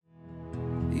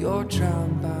You're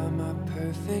drowned by my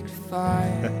perfect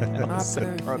fire, my So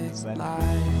perfect condescending.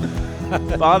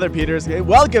 life. Father Peter's.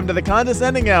 Welcome to the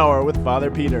Condescending Hour with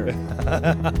Father Peter.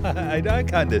 I'm not You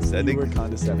condescending. were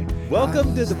condescending.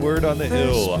 Welcome to the Word on the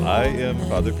Hill. I am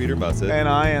Father Peter Mussett, And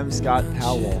I am Scott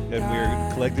Howell. and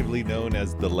we're collectively known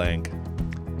as the Lank.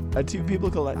 Are two people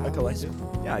a collective?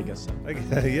 Yeah, I guess so.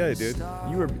 Yeah, dude.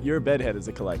 Your bedhead is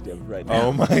a collective right now.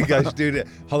 Oh my gosh, dude!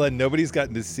 Hold on, nobody's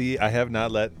gotten to see. I have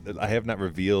not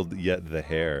revealed yet the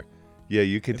hair. Yeah,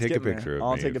 you can It's take a getting there. picture of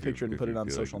I'll me take a if you- picture and if put you it on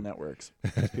feel social like networks.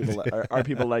 Our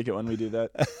people like it when we do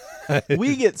that.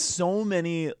 We get so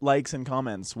many likes and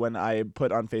comments when I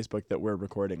put on Facebook that we're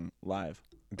recording live,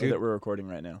 or Dude. that we're recording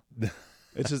right now.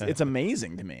 It's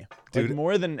amazing to me. Like Dude.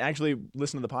 more than actually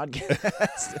listen to the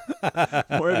podcast.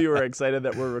 More of you are excited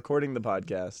that we're recording the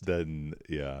podcast. Then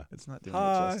yeah, It's not doing it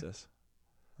Hi. justice.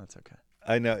 That's okay.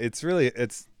 I know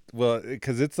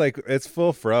because it's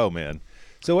full fro, man.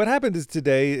 So what happened is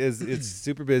today is it's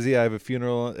super busy. I have a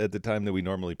funeral at the time that we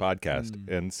normally podcast,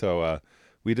 and so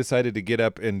we decided to get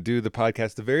up and do the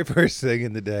podcast the very first thing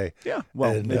in the day. Yeah.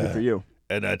 Well, And, maybe for you.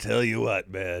 And I tell you what,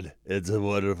 man, it's a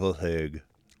wonderful thing.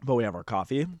 But we have our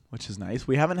coffee, which is nice.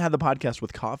 We haven't had the podcast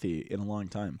with coffee in a long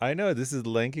time. I know this is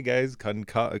Lanky Guys con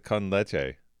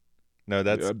leche. No,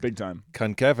 that's Big time.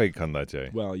 con cafe con leche.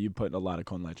 Well, you put a lot of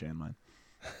con leche in mine.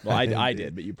 Well, I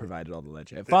did, but you provided all the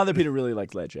leche. Father Peter really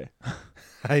likes leche.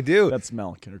 I do. That's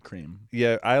milk or cream.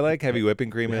 Yeah, I like heavy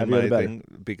whipping cream The in heavier my the better.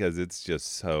 thing because it's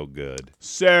just so good.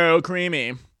 So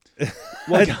creamy.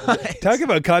 Well, guys. Talk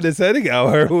about condescending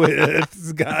hour with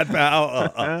Scott Powell.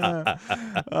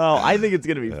 Oh, I think it's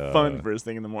going to be fun first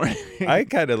thing in the morning. I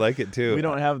kind of like it too. We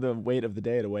don't have the weight of the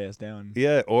day to weigh us down.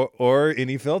 Yeah, or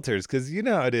any filters, because you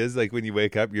know how it is. Like when you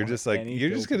wake up, you're Or just like any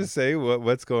you're just gonna filter. say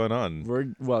what's going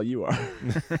on. Well, you are.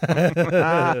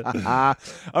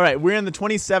 All right, we're in the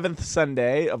 27th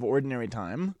Sunday of Ordinary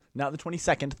Time. Not the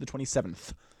 22nd, the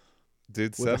 27th.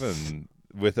 Dude, With a seven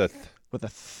with a With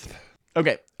a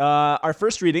Okay, our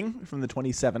first reading from the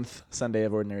 27th Sunday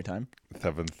of Ordinary Time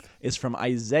seventh. is from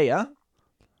Isaiah,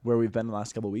 where we've been the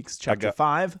last couple of weeks, chapter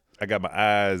 5. I got my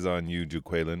eyes on you,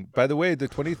 Juqualan. By the way, the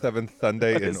 27th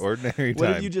Sunday What in is- ordinary What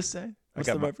time. did you just say? What's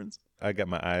got the my- reference? I got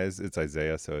my eyes. It's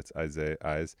Isaiah, so it's Isaiah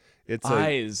eyes. It's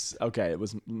Eyes. Okay, it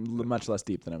was much less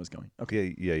deep than I was going.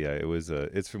 Okay, yeah. It was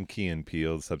it's from Key and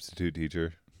Peele, substitute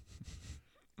teacher.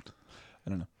 I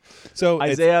don't know. So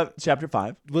it's- Isaiah chapter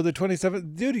 5. well, the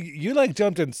 27th, dude, you like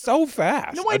jumped in so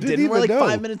fast. No, I didn't. We're even like know.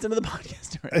 5 minutes into the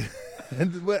podcast already.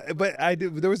 but I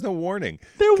did. There was no warning.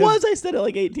 There 'Cause- was. I said it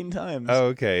like 18 times. Oh,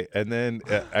 okay. And then,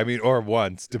 or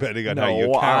once, depending on how you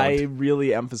No, count. I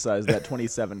really emphasized that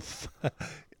 27th.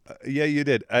 Yeah, you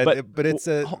did. But it's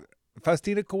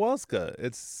Faustina Kowalska.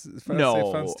 It's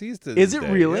No. Faustina's Is it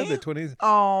day. really? Yeah, the 20th.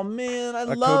 Oh, man. I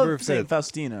October love St. 5th.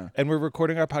 Faustina. And we're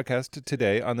recording our podcast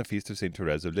today on the feast of Saint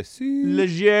Therese of Lisieux.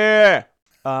 Leger.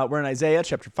 We're in Isaiah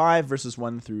chapter 5, verses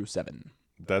 1 through 7.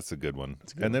 That's a good one.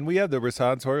 And then we have the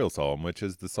responsorial psalm, which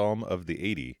is the psalm of the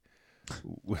 80.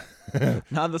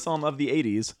 Not the Psalm of the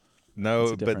 80s. No,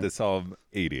 That's but different. the psalm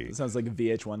 80. It sounds like a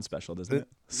VH1 special, doesn't it?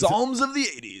 Psalms of the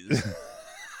 80s.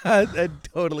 It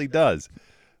totally does.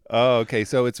 Oh, okay.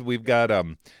 So we've got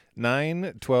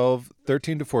 9, 12,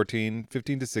 13 to 14,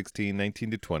 15 to 16,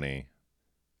 19 to 20.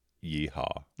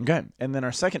 Yeehaw. Okay. And then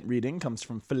our second reading comes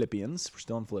from Philippians. We're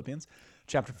still in Philippians.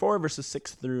 Chapter 4, verses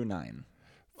 6 through 9.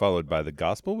 Followed by the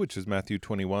gospel, which is Matthew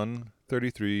 21,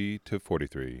 33 to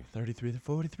 43. 33 to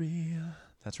 43.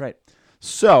 That's right.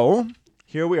 So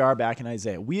here we are back in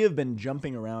Isaiah. We have been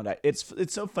jumping around. It's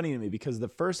so funny to me because the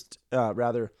first,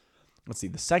 the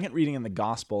second reading and the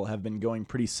gospel have been going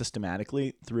pretty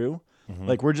systematically through.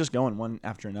 Like we're just going one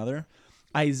after another.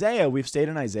 Isaiah, we've stayed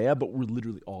in Isaiah, but we're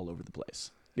literally all over the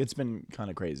place. It's been kind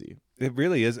of crazy. It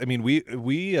really is. I mean,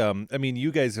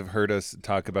 you guys have heard us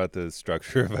talk about the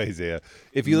structure of Isaiah.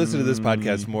 If you listen to this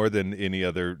podcast more than any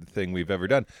other thing we've ever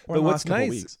done. Or But in the what's last couple nice,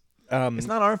 weeks. It's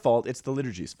not our fault. It's the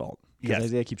liturgy's fault. Because Yes.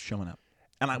 Isaiah keeps showing up.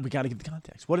 And we got to give the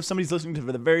context. What if somebody's listening to it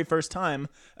for the very first time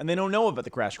and they don't know about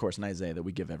the crash course in Isaiah that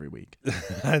we give every week?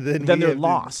 then Then we they're have to-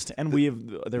 lost, and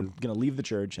they're going to leave the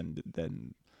church, and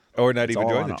then or not even all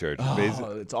join on the us. church.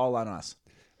 Oh, it's all on us.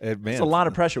 Man, It's a lot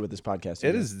of pressure with this podcast.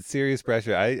 It is serious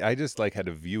pressure. I just like had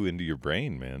a view into your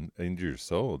brain, man, into your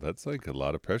soul. That's like a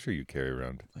lot of pressure you carry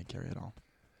around. I carry it all.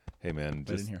 Hey, man, Right in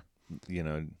just here.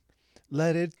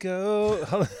 let it go.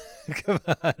 Come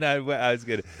on, I was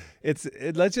good.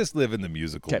 Let's just live in the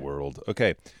musical 'Kay. world,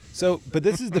 okay? So, but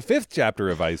this is the 5th chapter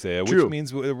of Isaiah, which True.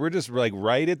 means we're just like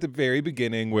right at the very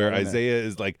beginning where Right in there. Isaiah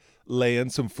is like laying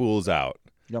some fools out.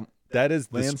 Yep. That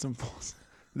is Land some fools.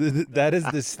 That is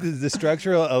the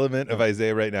structural element of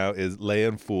Isaiah right now is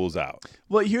laying fools out.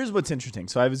 Well, here's what's interesting.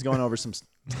 So I was going over some.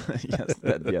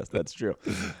 Yes, that's true.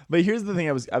 But here's the thing: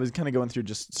 I was kind of going through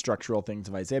just structural things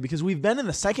of Isaiah because we've been in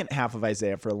the second half of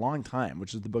Isaiah for a long time,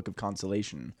 which is the book of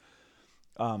consolation.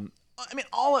 So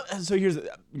here's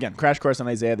again crash course on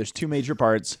Isaiah. There's two major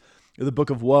parts: the book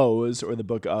of woes or the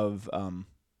book of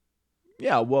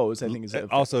woes. I think is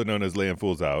Also known as laying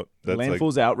fools out. That's land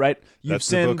fools out, right? You've that's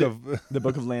sinned. the book of the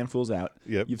book of land fools out.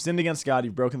 Yep. You've sinned against God.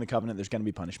 You've broken the covenant. There's going to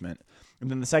be punishment. And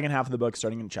then the second half of the book,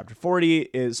 starting in chapter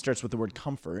 40, starts with the word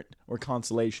comfort or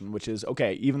consolation, which is,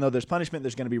 okay, even though there's punishment,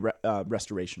 there's going to be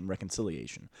restoration,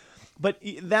 reconciliation. But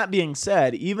that being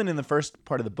said, even in the first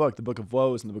part of the book of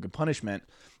woes and the book of punishment,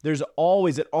 it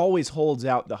always holds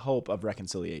out the hope of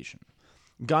reconciliation.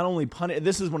 God only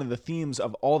this is one of the themes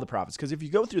of all the prophets. Because if you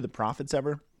go through the prophets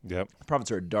Yep. prophets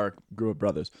are a dark group of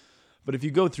brothers. But if you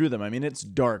go through them, I mean, it's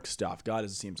dark stuff. God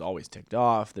seems always ticked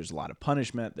off. There's a lot of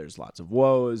punishment. There's lots of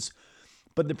woes.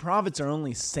 But the prophets are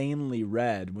only sanely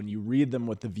read when you read them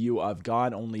with the view of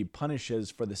God only punishes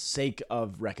for the sake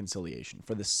of reconciliation,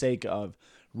 for the sake of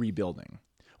rebuilding,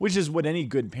 which is what any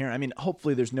good parent, I mean,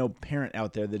 hopefully there's no parent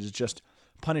out there that is just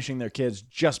punishing their kids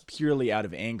just purely out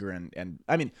of anger. And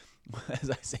I mean, as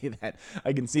I say that,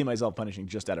 I can see myself punishing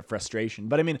just out of frustration.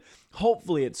 But I mean,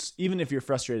 hopefully it's, even if you're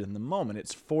frustrated in the moment,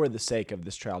 it's for the sake of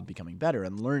this child becoming better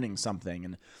and learning something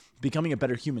and becoming a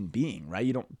better human being, right?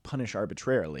 You don't punish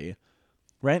arbitrarily,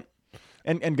 right?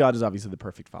 And God is obviously the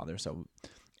perfect father. So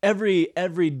every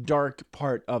dark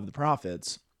part of the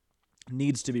prophets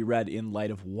needs to be read in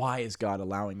light of why is God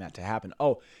allowing that to happen?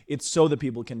 Oh, it's so that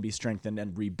people can be strengthened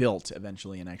and rebuilt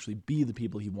eventually and actually be the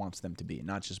people he wants them to be,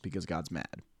 not just because God's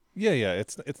mad. Yeah.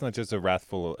 It's not just a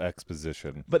wrathful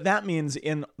exposition. But that means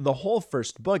in the whole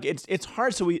first book, it's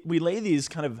hard. So we lay these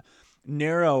kind of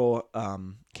narrow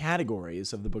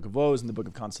categories of the book of woes and the book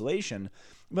of consolation,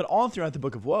 but all throughout the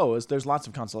book of woes, there's lots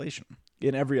of consolation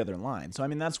in every other line. So I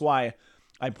mean, that's why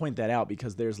I point that out,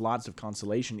 because there's lots of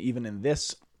consolation even in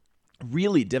this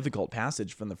really difficult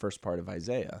passage from the first part of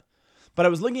Isaiah. But I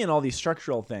was looking at all these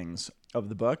structural things of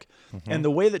the book, and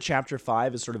the way that chapter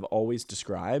 5 is sort of always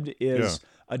described is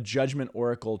a judgment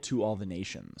oracle to all the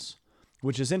nations,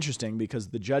 which is interesting because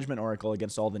the judgment oracle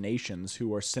against all the nations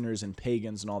who are sinners and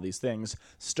pagans and all these things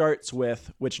starts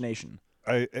with which nation?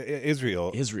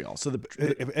 Israel. So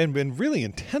and been really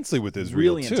intensely with Israel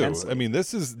Really too. intensely. I mean,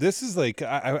 this is like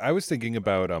I was thinking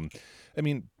about I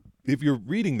mean, if you're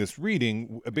reading this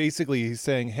reading, basically he's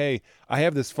saying, hey, I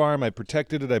have this farm, I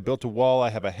protected it, I built a wall,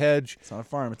 I have a hedge. it's not a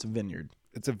farm, it's a vineyard.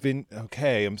 It's a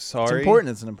okay, I'm sorry.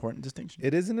 It's an important distinction.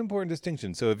 It is an important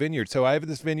distinction. So a vineyard. So I have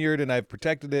this vineyard and I've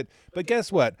protected it. But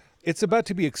guess what? It's about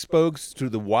to be exposed to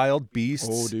the wild beasts.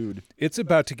 Oh, dude. It's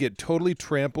about to get totally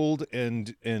trampled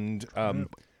and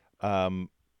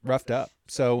roughed up.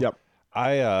 So Yep.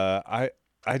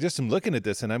 I just am looking at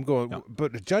this and I'm going,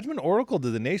 but judgment oracle to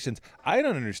the nations. I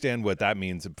don't understand what that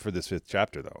means for this 5th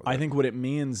chapter, though. I think what it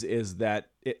means is that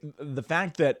the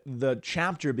fact that the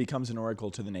chapter becomes an oracle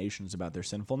to the nations about their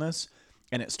sinfulness,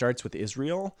 and it starts with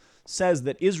Israel, says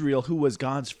that Israel, who was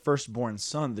God's firstborn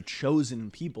son, the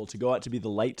chosen people to go out to be the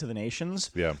light to the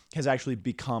nations, has actually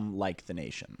become like the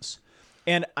nations.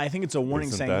 And I think it's a warning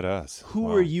Isn't saying, that us? who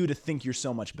Wow. are you to think you're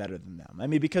so much better than them? I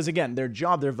mean, because again, their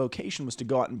job, their vocation was to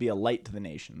go out and be a light to the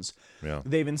nations. Yeah.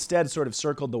 They've instead sort of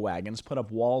circled the wagons, put up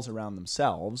walls around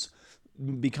themselves,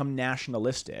 become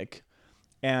nationalistic.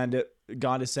 And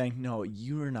God is saying, no,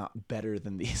 you're not better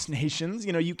than these nations.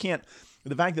 You know, you can't,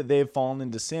 the fact that they've fallen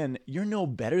into sin, you're no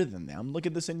better than them. Look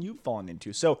at the sin you've fallen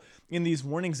into. So in these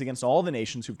warnings against all the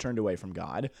nations who've turned away from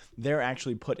God, they're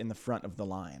actually put in the front of the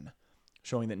line,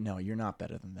 showing that, no, you're not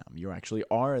better than them. You actually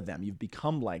are them. You've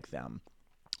become like them.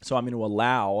 So I'm going to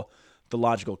allow the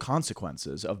logical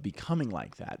consequences of becoming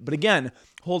like that. But again,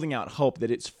 holding out hope that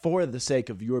it's for the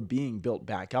sake of your being built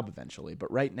back up eventually.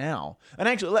 But right now, and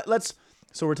actually, let's,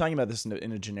 so we're talking about this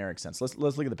in a generic sense. Let's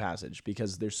look at the passage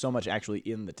because there's so much actually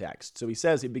in the text. So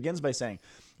he begins by saying,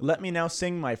 let me now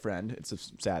sing, my friend. It's a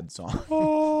sad song.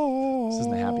 This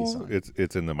isn't a happy song.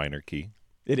 It's in the minor key.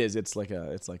 It is. It's like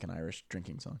an Irish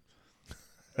drinking song.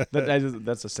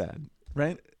 That's a sad,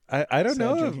 right? I don't Sad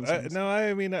know. drinking songs. No,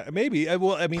 I mean maybe.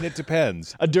 Well, I mean it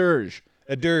depends. A dirge.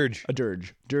 A dirge.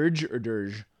 Dirge or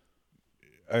dirge.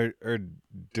 Or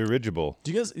dirigible.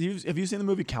 Do you guys have you seen the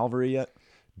movie Calvary yet?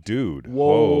 Dude.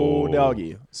 Whoa, Whoa.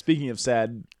 doggy. Speaking of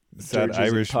sad dirges and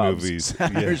Irish pubs. movies.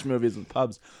 Sad Yeah. Irish movies and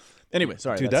pubs. Anyway,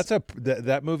 sorry. Dude,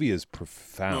 that movie is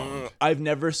profound. I've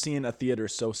never seen a theater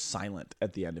so silent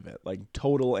at the end of it. Like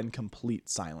total and complete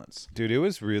silence. Dude, it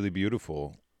was really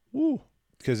beautiful. Woo.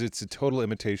 because it's a total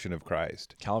imitation of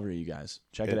Christ. Calvary, you guys.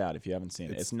 Check it out if you haven't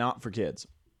seen it. It's not for kids,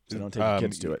 so don't take your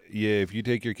kids to it. Yeah, if you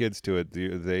take your kids to it,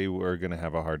 they are going to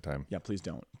have a hard time. Yeah, please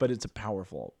don't. But it's a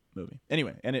powerful movie.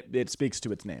 Anyway, and it speaks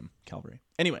to its name, Calvary.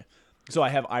 Anyway, so I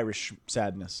have Irish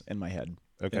sadness in my head,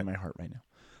 in my heart right now.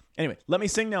 Anyway, let me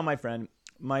sing now, my friend.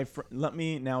 Let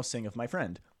me now sing of my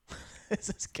friend. This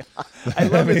is God. I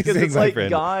love it because it's like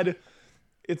God.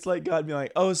 It's like God being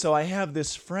like, oh, so I have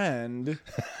this friend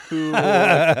who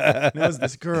knows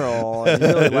this girl and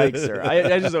really likes her.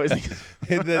 I just always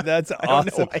think that's I awesome.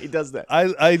 don't know why he does that.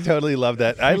 I totally love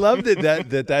that. I love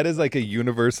that is like a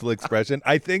universal expression.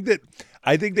 I think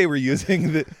they were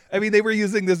using they were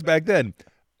using this back then.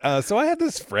 So I had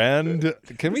this friend.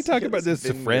 Can we talk about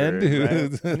this friend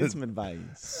who needs some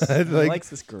advice? He likes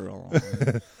this girl.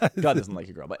 God doesn't like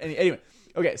a girl, but anyway.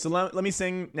 Okay, so let me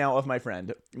sing now of my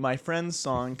friend's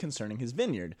song concerning his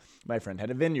vineyard. My friend had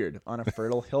a vineyard on a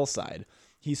fertile hillside.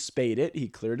 He spade it, he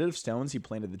cleared it of stones, he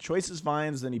planted the choicest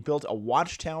vines, then he built a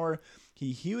watchtower,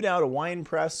 he hewed out a wine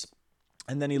press,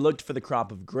 and then he looked for the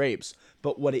crop of grapes.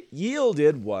 But what it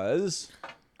yielded was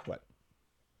what?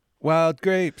 Wild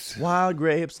grapes. Wild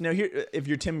grapes. Now here, if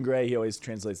you're Tim Gray, he always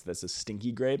translates this as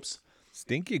stinky grapes.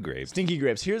 Stinky grapes. Stinky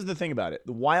grapes. Here's the thing about it.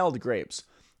 The wild grapes.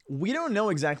 We don't know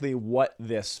exactly what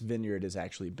this vineyard is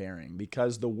actually bearing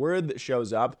because the word that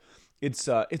shows up, it's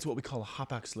what we call a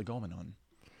hapax legomenon.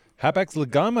 Hapax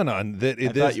legomenon.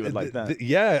 I thought you would like that.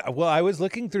 Yeah. Well, I was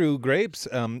looking through grapes.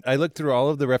 I looked through all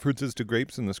of the references to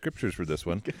grapes in the scriptures for this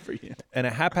one. Good for you. And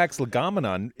a hapax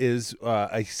legomenon is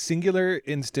a singular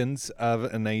instance of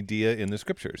an idea in the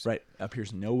scriptures. Right.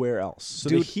 Appears nowhere else. So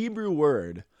Dude. the Hebrew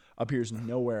word appears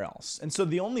nowhere else. And so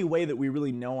the only way that we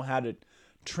really know how to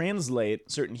translate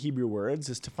certain Hebrew words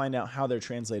is to find out how they're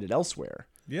translated elsewhere.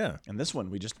 Yeah. And this one,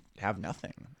 we just have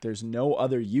nothing. There's no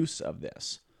other use of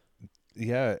this.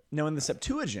 Yeah. No, in the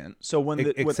Septuagint, so when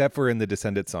except for in the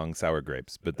Descendant song, sour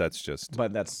grapes, but that's a bit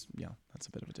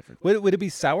of a different. Would it be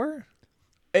sour?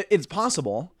 It's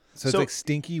possible. So it's like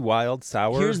stinky, wild,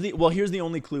 sour. Here's the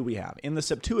only clue we have in the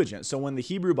Septuagint. So when the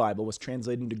Hebrew Bible was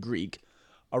translated into Greek,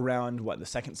 around the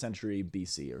 2nd century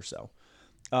BC or so,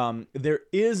 there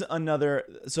is another.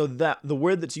 So that the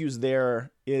word that's used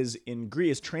there is in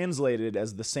Greek is translated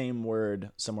as the same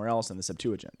word somewhere else in the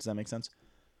Septuagint. Does that make sense?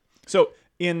 So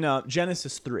in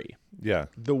Genesis 3,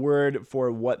 the word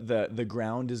for what the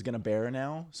ground is going to bear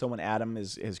now. So when Adam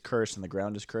is cursed and the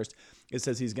ground is cursed, it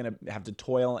says he's going to have to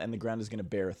toil and the ground is going to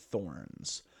bear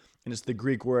thorns. And it's the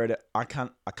Greek word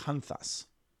akanthos.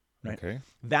 Right? Okay.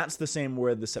 That's the same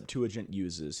word the Septuagint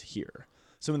uses here.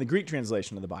 So in the Greek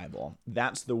translation of the Bible,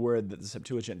 that's the word that the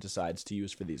Septuagint decides to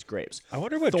use for these grapes. I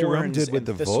wonder what Jerome did with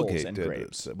the Vulgate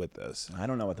with this. I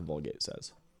don't know what the Vulgate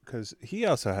says. Because he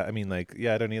also, I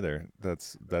don't either.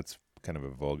 That's kind of a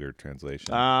vulgar translation.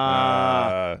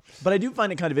 But I do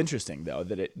find it kind of interesting, though,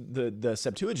 that the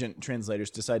Septuagint translators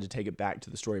decide to take it back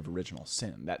to the story of original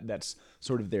sin. That's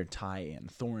sort of their tie-in.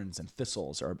 Thorns and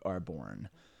thistles are born.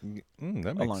 That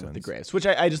makes along sense. with the grapes, which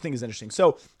I just think is interesting.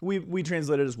 So we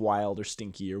translate it as wild or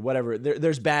stinky or whatever.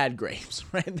 There's bad grapes,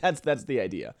 right? That's the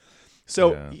idea.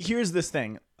 So here's this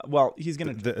thing. Well, he's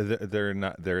gonna. They're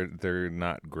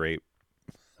not grape.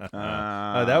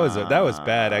 That was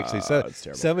bad actually. So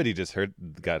somebody just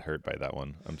got hurt by that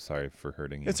one. I'm sorry for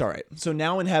hurting you. It's all right. So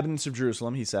now inhabitants of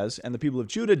Jerusalem, he says, and the people of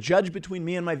Judah judge between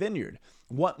me and my vineyard.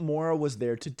 What more was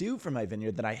there to do for my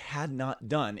vineyard that I had not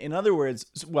done? In other words,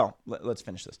 let's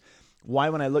finish this. Why,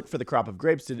 when I looked for the crop of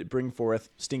grapes, did it bring forth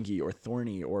stinky or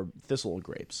thorny or thistle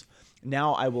grapes?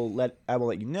 Now I will let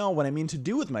you know what I mean to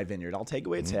do with my vineyard. I'll take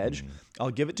away its hedge.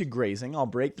 I'll give it to grazing. I'll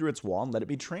break through its wall and let it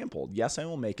be trampled. Yes, I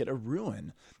will make it a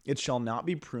ruin. It shall not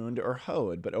be pruned or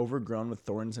hoed, but overgrown with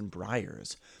thorns and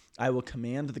briars. I will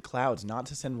command the clouds not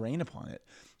to send rain upon it.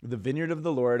 The vineyard of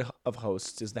the Lord of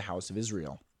hosts is the house of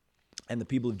Israel. And the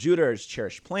people of Judah are his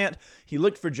cherished plant. He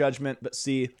looked for judgment, but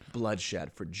see,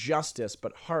 bloodshed. For justice,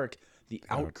 but hark, the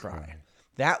outcry.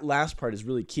 That last part is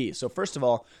really key. So first of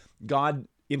all, God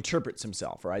interprets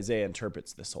himself, or Isaiah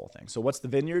interprets this whole thing. So what's the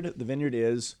vineyard? The vineyard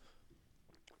is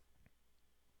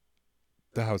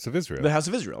the house of Israel. The house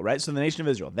of Israel, right? So the nation of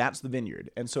Israel, that's the vineyard.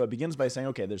 And so it begins by saying,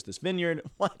 okay, there's this vineyard.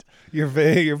 What? Your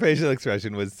facial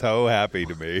expression was so happy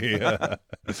to me.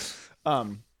 Because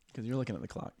you're looking at the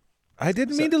clock. I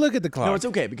didn't mean to look at the clock. No, it's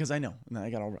okay because I know.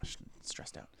 I got all rushed and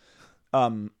stressed out.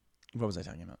 What was I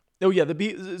talking about? Oh yeah,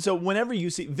 so whenever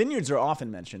you see vineyards are often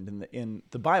mentioned in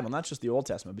the Bible, not just the Old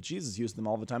Testament, but Jesus used them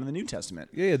all the time in the New Testament.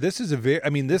 Yeah, this is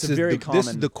this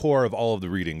is the core of all of the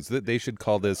readings. They should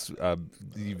call this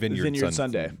Vineyard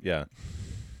Sunday. Yeah.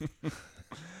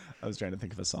 I was trying to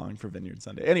think of a song for Vineyard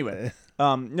Sunday. Anyway,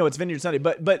 no, it's Vineyard Sunday,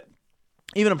 but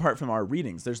even apart from our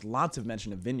readings, there's lots of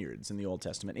mention of vineyards in the Old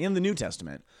Testament and the New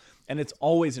Testament, and it's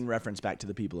always in reference back to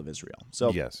the people of Israel.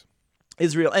 So Yes.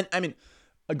 Israel, and I mean,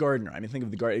 a gardener. I mean, think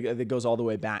of the garden. It goes all the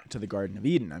way back to the Garden of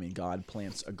Eden. I mean, God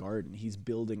plants a garden. He's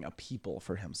building a people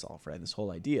for himself, right? This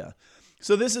whole idea.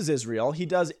 So this is Israel. He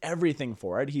does everything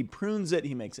for it. He prunes it.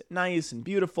 He makes it nice and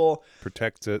beautiful.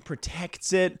 Protects it.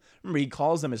 Protects it. Remember, he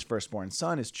calls them his firstborn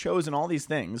son, his chosen, all these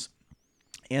things.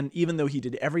 And even though he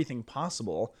did everything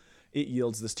possible, it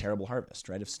yields this terrible harvest,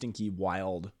 right? Of stinky,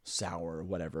 wild, sour,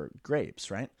 whatever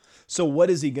grapes, right? So what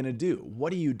is he going to do?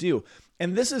 What do you do?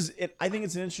 And this is, I think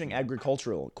it's an interesting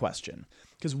agricultural question,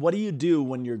 because what do you do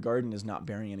when your garden is not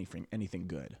bearing anything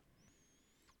good?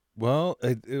 Well,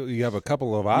 you have a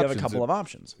couple of You options. have a couple of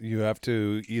options. You have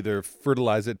to either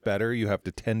fertilize it better, you have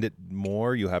to tend it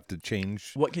more, you have to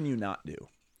change. What can you not do?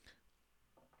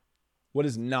 What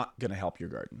is not going to help your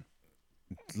garden?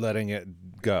 Letting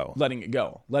it go. Letting it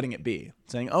go, letting it be,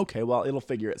 saying, okay, well, it'll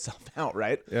figure itself out,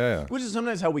 right? Yeah. Which is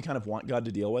sometimes how we kind of want God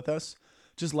to deal with us.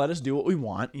 Just let us do what we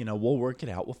want. We'll work it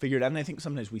out. We'll figure it out. And I think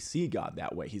sometimes we see God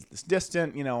that way. He's this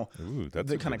distant, Ooh, that's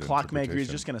the a kind of good clockmaker. He's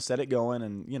interpretation. just going to set it going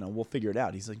and, we'll figure it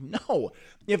out. He's like, no,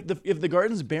 if the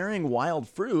garden's bearing wild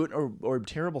fruit or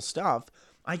terrible stuff,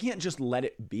 I can't just let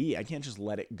it be. I can't just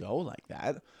let it go like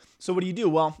that. So what do?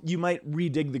 Well, you might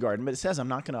redig the garden, but it says I'm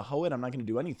not going to hoe it. I'm not going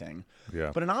to do anything.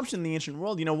 Yeah. But an option in the ancient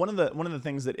world, one of the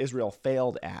things that Israel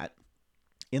failed at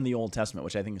in the Old Testament,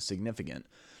 which I think is significant.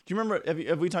 Do you remember?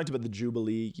 Have we talked about the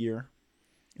Jubilee year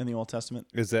in the Old Testament?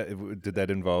 Did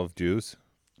that involve Jews?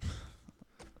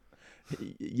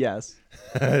 Yes,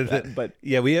 but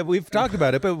Yeah, we've talked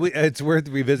about it, but it's worth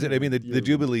revisiting. I mean, the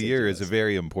Jubilee year is a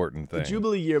very important thing. the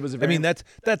Jubilee year was a I very. mean,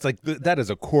 that is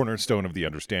a cornerstone of the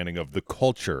understanding of the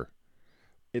culture.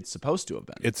 it's supposed to have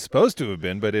been. It's supposed to have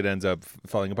been, but it ends up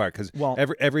falling apart because Well-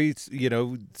 every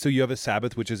so you have a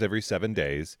Sabbath, which is every 7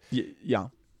 days. Yeah.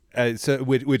 So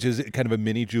which is kind of a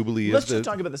mini Jubilee. Let's just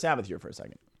talk about the Sabbath year for a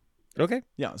second. Okay.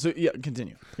 Yeah. So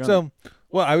continue. Go on. So,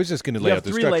 well, I was just going to you lay have out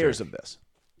the three structure. layers of this.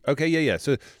 Okay, yeah.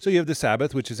 So you have the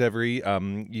Sabbath, which is every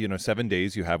 7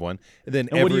 days you have one, and then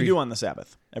And what do you do on the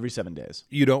Sabbath every 7 days?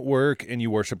 You don't work and you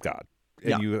worship God,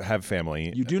 and Yeah. you have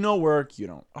family. You do no work. You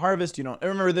don't harvest. You don't. I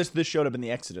remember this. This showed up in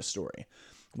the Exodus story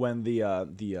when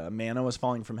the manna was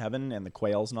falling from heaven and the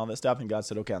quails and all that stuff. And God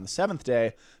said, "Okay, on the seventh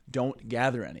day, don't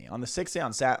gather any. On the sixth day,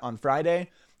 on Friday,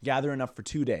 gather enough for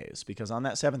 2 days. Because on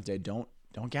that seventh day, don't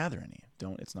gather any.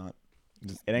 Don't. It's not.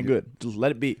 It ain't good. Just let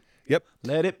it be. Yep.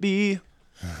 Let it be.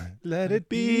 Let it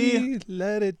be,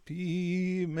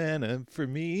 manna for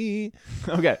me.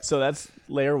 Okay, so that's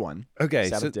layer one. Okay,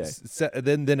 Sabbath so day.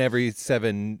 then every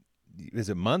 7, is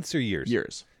it months or years?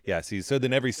 Years. Yeah. See, so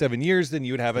then every 7 years, then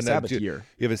you would have a Sabbath year.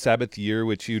 You have a Sabbath year,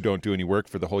 which you don't do any work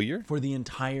for the whole year. For the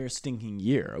entire stinking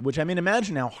year, which I mean,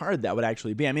 imagine how hard that would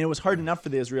actually be. I mean, it was hard enough for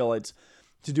the Israelites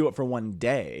to do it for one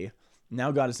day.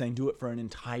 Now God is saying, do it for an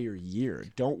entire year.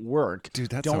 Don't work. Dude,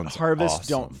 that don't sounds harvest.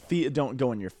 awesome. Don't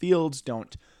go in your fields.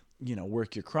 Don't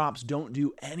work your crops. Don't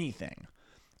do anything.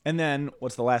 And then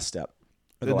what's the last step?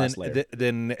 Or the last layer?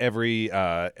 Then every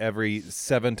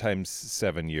 7 times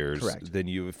 7 years. Correct.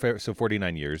 Then so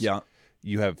 49 years. Yeah.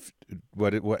 You have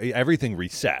what everything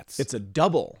resets. It's a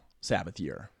double Sabbath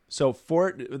year. So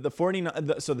for the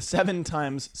 49, so the 7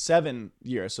 times 7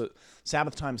 years. So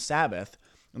Sabbath times Sabbath.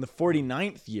 In the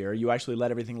 49th year, you actually let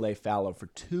everything lay fallow for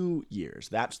 2 years.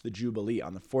 That's the Jubilee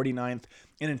on the 49th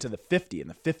and into the 50th, and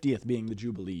the 50th being the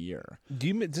Jubilee year.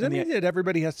 Does that mean that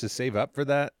everybody has to save up for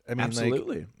that? I mean,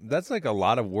 Absolutely. That's like a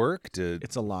lot of work to.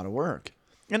 It's a lot of work.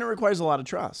 And it requires a lot of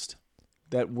trust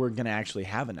that we're going to actually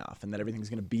have enough and that everything's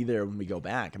going to be there when we go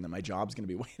back and that my job's going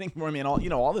to be waiting for me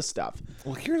and all this stuff.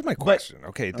 Well, here's my question.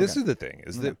 Okay, this is the thing: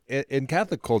 is that in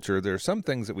Catholic culture, there are some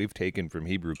things that we've taken from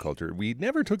Hebrew culture. We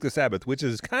never took the Sabbath, which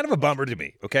is kind of a bummer to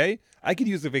me. Okay, I could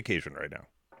use a vacation right now.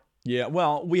 Yeah,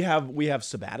 well, we have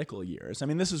sabbatical years. I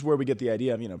mean, this is where we get the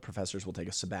idea of, professors will take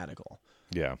a sabbatical.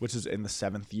 Yeah, Which is in the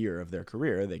 7th year of their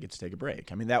career, they get to take a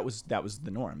break. I mean, that was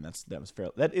the norm.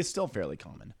 That is still fairly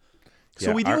common.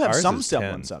 So Yeah, we do have ours some is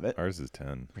semblance 10. of it. Ours is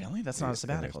 10. Really? That's not a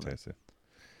sabbatical. Then.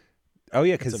 Oh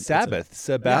yeah, It's because a- Sabbath,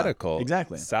 sabbatical, Yeah,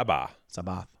 exactly. Sabbath.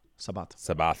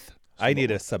 Sabbath. I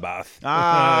need a Sabbath.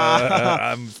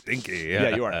 Ah. I'm stinky.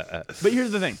 Yeah, you are. But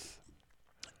here's the thing.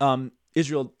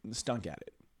 Israel stunk at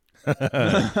it.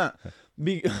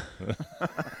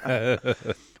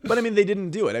 But I mean, they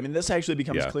didn't do it. I mean, this actually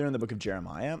becomes clear in the book of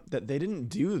Jeremiah that they didn't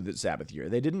do the Sabbath year.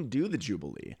 They didn't do the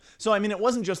Jubilee. So, I mean, it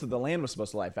wasn't just that the land was supposed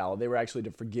to lie fallow. They were actually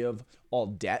to forgive all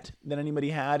debt that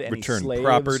anybody had, any Return slaves,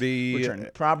 property.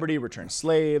 return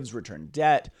slaves, return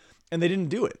debt. And they didn't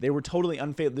do it. They were totally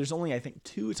unfaithful. There's only, I think,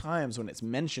 2 times when it's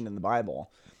mentioned in the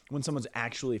Bible when someone's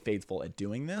actually faithful at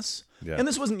doing this. Yeah. And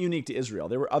this wasn't unique to Israel.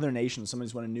 There were other nations.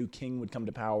 Sometimes when a new king would come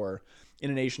to power in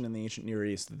a nation in the ancient Near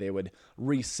East, that they would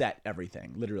reset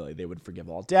everything. Literally, they would forgive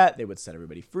all debt. They would set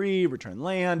everybody free, return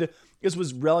land. This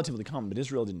was relatively common, but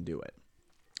Israel didn't do it.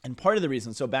 And part of the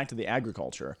reason, so back to the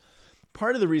agriculture,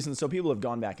 part of the reason, so people have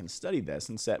gone back and studied this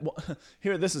and said, well,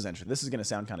 here, this is interesting. This is going to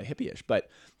sound kind of hippie-ish, but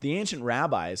the ancient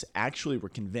rabbis actually were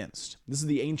convinced, this is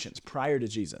the ancients prior to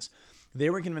Jesus, they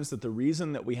were convinced that the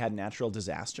reason that we had natural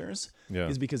disasters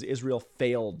is because Israel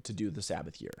failed to do the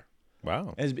Sabbath year.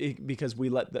 Wow. Because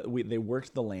they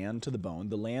worked the land to the bone.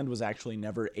 The land was actually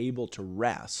never able to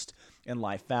rest and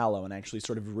lie fallow and actually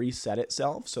sort of reset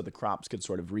itself so the crops could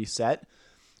sort of reset.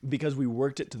 Because we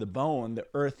worked it to the bone, the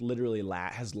earth literally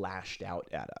has lashed out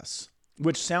at us.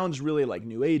 Which sounds really like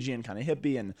New Agey kind of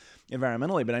hippie and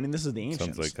environmentally, but I mean, this is the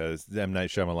ancients. Sounds like a M.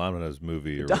 Night Shyamalan's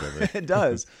movie or whatever. It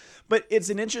does. But it's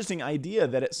an interesting idea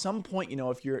that at some point,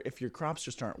 if your crops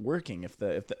just aren't working,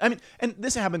 and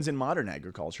this happens in modern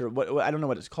agriculture. I don't know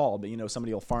what it's called, but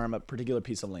somebody will farm a particular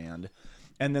piece of land,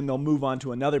 and then they'll move on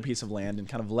to another piece of land and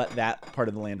kind of let that part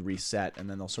of the land reset, and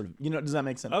then they'll sort of, does that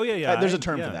make sense? Oh, yeah. There's a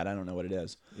term for that. I don't know what it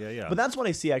is. Yeah. But that's what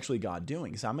I see actually God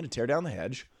doing. So I'm going to tear down the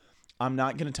hedge. I'm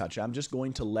not going to touch it. I'm just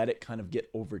going to let it kind of get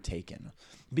overtaken.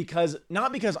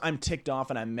 Not because I'm ticked off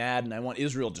and I'm mad and I want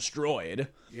Israel destroyed,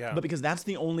 but because that's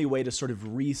the only way to sort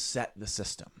of reset the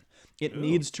system. It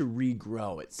needs to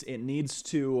regrow. It needs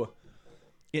to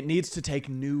take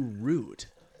new root.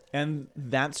 And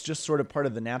that's just sort of part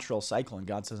of the natural cycle. And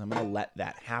God says, I'm going to let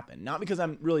that happen. Not because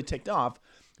I'm really ticked off,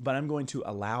 but I'm going to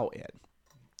allow it.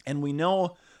 And we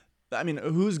know,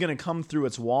 who's going to come through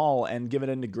its wall and give it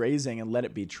into grazing and let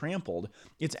it be trampled?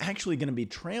 It's actually going to be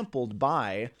trampled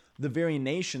by the very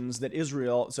nations that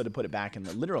Israel, so to put it back in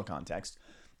the literal context,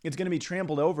 it's going to be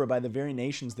trampled over by the very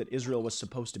nations that Israel was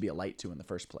supposed to be a light to in the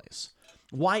first place.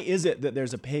 Why is it that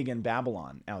there's a pagan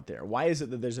Babylon out there? Why is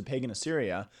it that there's a pagan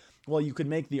Assyria? Well, you could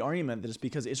make the argument that it's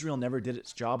because Israel never did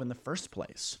its job in the first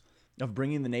place of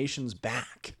bringing the nations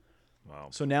back. Wow.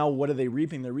 So now what are they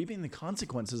reaping? They're reaping the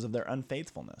consequences of their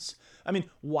unfaithfulness.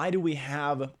 Why do we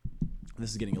have,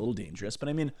 this is getting a little dangerous,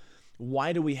 but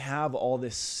why do we have all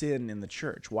this sin in the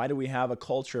church? Why do we have a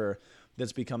culture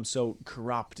that's become so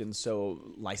corrupt and so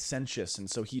licentious and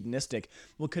so hedonistic?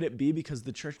 Well, could it be because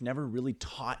the church never really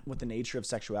taught what the nature of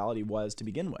sexuality was to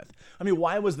begin with?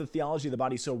 Why was the theology of the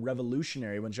body so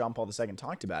revolutionary when John Paul II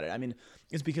talked about it?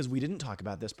 It's because we didn't talk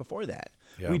about this before that.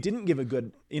 Yeah. We didn't give a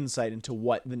good insight into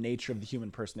what the nature of the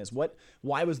human person is.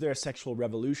 Why was there a sexual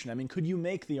revolution? Could you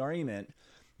make the argument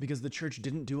because the church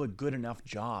didn't do a good enough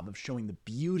job of showing the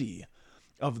beauty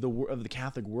of the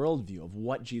Catholic worldview of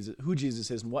who Jesus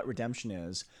is and what redemption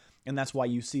is, and that's why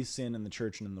you see sin in the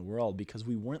church and in the world, because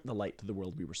we weren't the light to the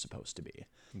world we were supposed to be.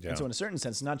 Yeah. And so in a certain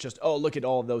sense, not just, look at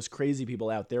all of those crazy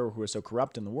people out there who are so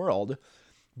corrupt in the world,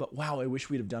 but wow, I wish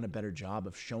we'd have done a better job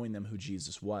of showing them who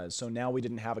Jesus was. So now we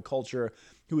didn't have a culture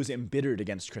who is embittered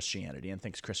against Christianity and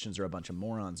thinks Christians are a bunch of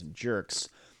morons and jerks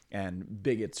and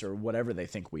bigots or whatever they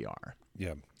think we are.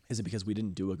 Yeah. Is it because we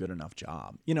didn't do a good enough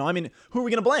job? Who are we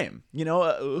going to blame?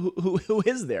 Who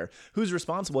is there? Who's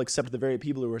responsible except the very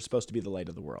people who are supposed to be the light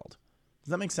of the world?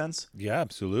 Does that make sense? Yeah,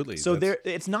 absolutely. So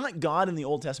it's not God in the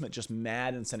Old Testament just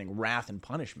mad and sending wrath and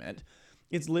punishment.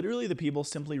 It's literally the people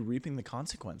simply reaping the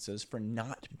consequences for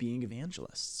not being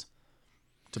evangelists,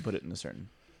 to put it in a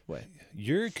certain way.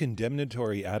 Your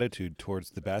condemnatory attitude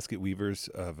towards the basket weavers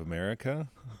of America,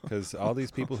 because all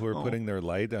these people who are putting their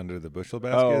light under the bushel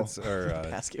baskets are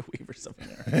basket weavers of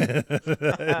America.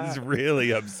 It's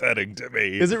really upsetting to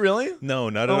me. Is it really? No,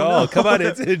 not at all. No. Come on,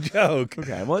 it's a joke.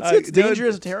 Okay, well, it's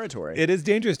dangerous territory. It is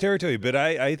dangerous territory, but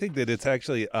I think that it's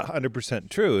actually 100%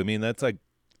 true. That's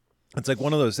like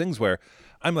one of those things where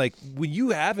I'm like, when you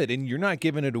have it and you're not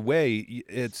giving it away,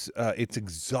 it's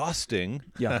exhausting.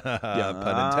 Yeah.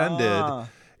 Pun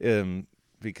intended.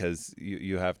 Because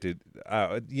you have to.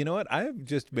 You know what? I've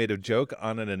just made a joke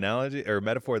on an analogy or a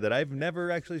metaphor that I've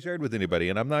never actually shared with anybody,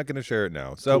 and I'm not going to share it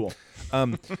now. So,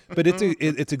 cool. But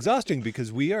it's exhausting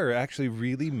because we are actually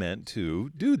really meant to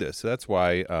do this. So that's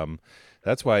why.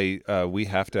 That's why we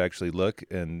have to actually look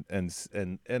and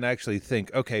actually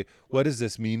think, okay, what does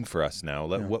this mean for us now?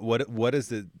 What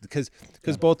is it? Because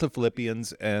both the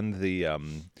Philippians and the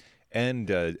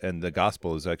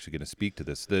gospel is actually going to speak to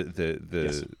this.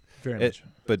 Yes, very much.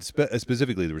 But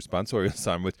specifically the responsorial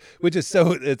psalm, which is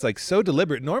so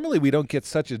deliberate. Normally we don't get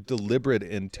such a deliberate,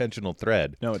 intentional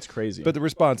thread. No, it's crazy. But the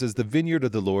response is, the vineyard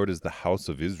of the Lord is the house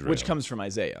of Israel, which comes from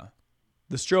Isaiah.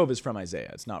 The Strove is from Isaiah.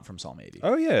 It's not from Psalm 80.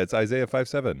 Oh yeah, it's Isaiah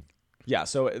 5:7. Yeah,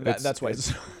 so that's why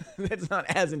it's not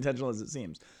as intentional as it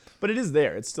seems. But it is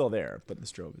there. It's still there. But the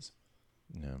Strove is.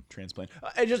 transplant.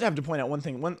 I just have to point out one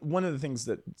thing. One of the things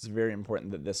that's very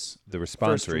important that this The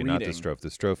responsory, not the reading- strophe. The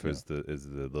strophe is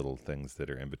the little things that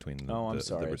are in between. I'm the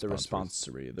sorry. The responsories.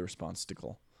 responsory, the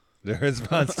responsicle. The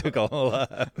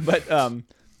responsicle. But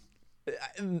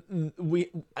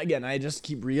I just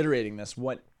keep reiterating this.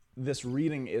 What this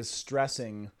reading is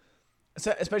stressing,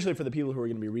 especially for the people who are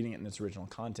going to be reading it in its original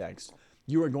context,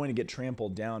 you are going to get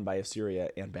trampled down by Assyria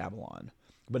and Babylon,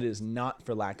 but it is not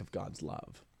for lack of God's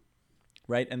love,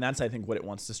 right? And that's, I think, what it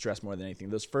wants to stress more than anything.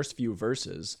 Those first few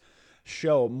verses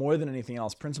show more than anything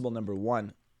else, principle number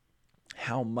one,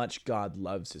 how much God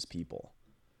loves his people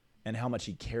and how much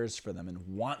he cares for them and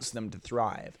wants them to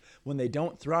thrive. When they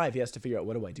don't thrive, he has to figure out,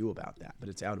 what do I do about that? But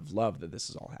it's out of love that this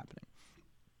is all happening,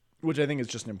 which I think is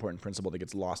just an important principle that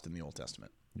gets lost in the Old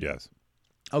Testament. Yes.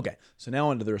 Okay, so now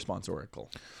onto the response oracle.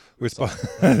 It's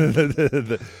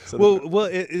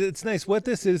nice. What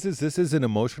this is an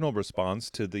emotional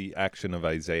response to the action of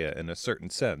Isaiah in a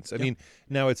certain sense. I mean,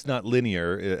 now it's not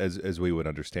linear as we would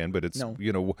understand, but it's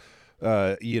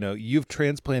you've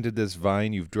transplanted this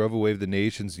vine, you've drove away the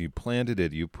nations, you planted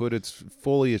it, you put its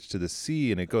foliage to the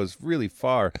sea, and it goes really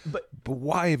far. But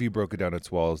why have you broken down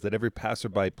its walls? That every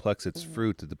passerby plucks its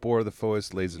fruit, that the boar of the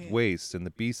forest lays it waste, and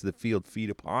the beasts of the field feed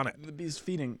upon it. The beast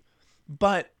feeding.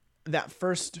 But that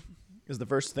first is the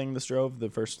first thing, the strophe, the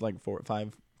first 4 or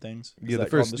 5 things. Yeah, the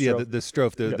first. The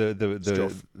strophe,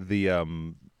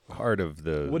 the heart of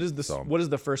the. What is the psalm. What is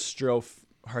the first strophe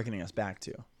hearkening us back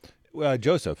to?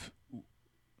 Joseph.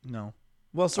 No.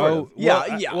 Well, sort of. Yeah.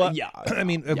 I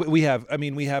mean, we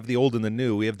have the old and the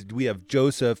new. We have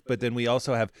Joseph, but then we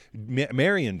also have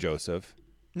Mary and Joseph.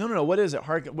 No. What is it?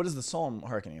 What is the psalm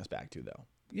hearkening us back to, though?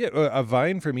 Yeah, a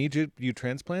vine from Egypt you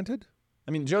transplanted.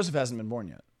 I mean, Joseph hasn't been born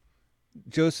yet.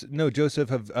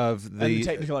 Joseph of the and the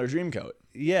Technicolor Dreamcoat.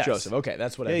 Yes. Joseph. Okay,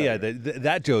 that's what I. Yeah.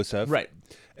 That Joseph. Right.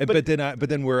 But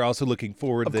then we're also looking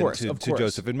forward to course.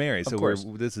 Joseph and Mary. So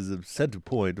this is a center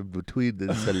point between the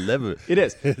 11. It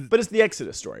is, but it's the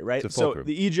Exodus story, right? It's a So fulcrum.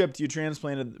 the Egypt you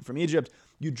transplanted from Egypt,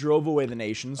 you drove away the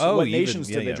nations. Oh, what even- nations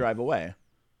did yeah, they yeah. drive away?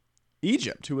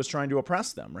 Egypt, who was trying to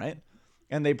oppress them, right?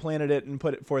 And they planted it and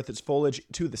put it forth its foliage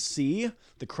to the sea,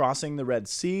 the crossing the Red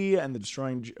Sea and the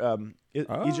destroying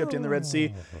Egypt in the Red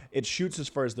Sea. It shoots as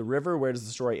far as the river. Where does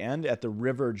the story end? At the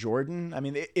River Jordan. I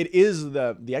mean, it is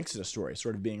the Exodus story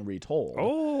sort of being retold.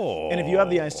 Oh. And if you have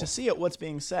the eyes to see it, what's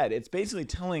being said? It's basically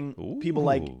telling people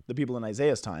like the people in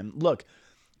Isaiah's time, look,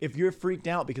 if you're freaked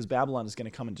out because Babylon is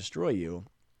going to come and destroy you,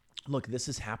 look, this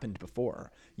has happened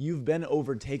before. You've been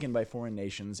overtaken by foreign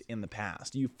nations in the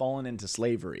past. You've fallen into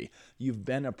slavery. You've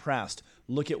been oppressed.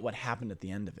 Look at what happened at the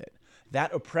end of it.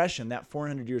 That oppression, that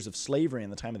 400 years of slavery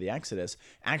in the time of the Exodus,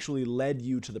 actually led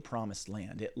you to the promised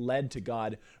land. It led to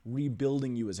God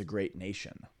rebuilding you as a great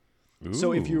nation.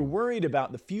 So if you're worried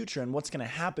about the future and what's going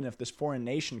to happen if this foreign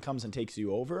nation comes and takes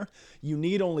you over, you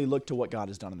need only look to what God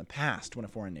has done in the past when a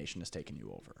foreign nation has taken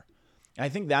you over. I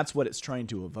think that's what it's trying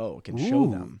to evoke and show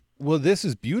them. Well, this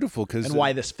is beautiful because And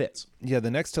why this fits. Yeah,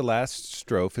 the next to last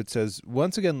strophe, it says,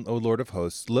 "Once again, O Lord of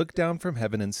hosts, look down from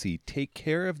heaven and see. Take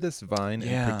care of this vine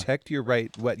and protect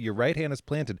what your right hand has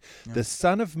planted, the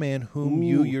Son of Man whom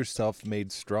you yourself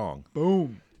made strong."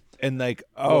 Boom. And like,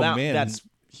 man, that's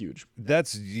huge.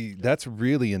 That's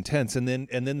really intense. And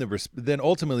then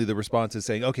ultimately the response is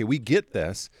saying, "Okay, we get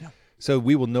this. Yeah. So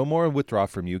we will no more withdraw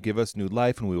from you. Give us new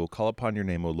life, and we will call upon your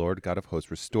name, O Lord, God of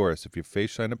hosts. Restore us. If your face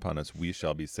shine upon us, we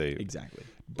shall be saved." Exactly.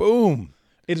 Boom.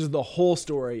 It is the whole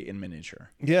story in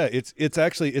miniature. Yeah, it's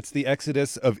the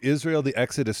Exodus of Israel, the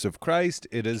Exodus of Christ.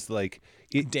 It is like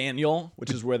Daniel,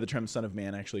 which is where the term "son of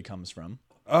man" actually comes from.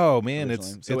 Oh man, it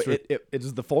is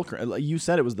the fulcrum. Like you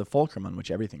said, it was the fulcrum on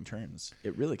which everything turns.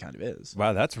 It really kind of is.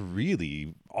 Wow, that's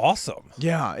really awesome.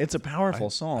 Yeah, it's a powerful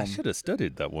psalm. I should have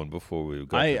studied that one before we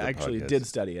got. I to the actually podcast. did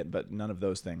study it, but none of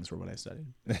those things were what I studied.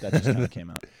 That just kind of came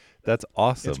out. That's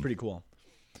awesome. It's pretty cool.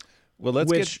 Well,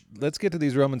 let's get to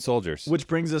these Roman soldiers. Which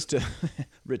brings us to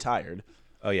retired.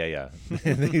 Oh yeah.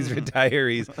 These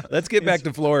retirees. Let's get back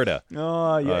to Florida.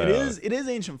 Oh yeah, it is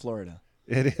ancient Florida.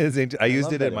 It is. I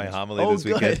used it in my homily this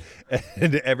weekend,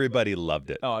 and everybody loved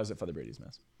it. Oh, I was at Father Brady's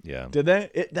Mass. Yeah. Did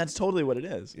they? That's totally what it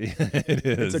is. It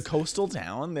is. It's a coastal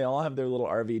town. They all have their little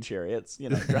RV chariots,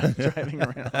 driving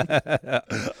around.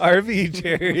 RV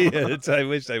chariots. I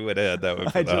wish I would have had that one.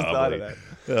 I just thought of that.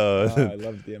 I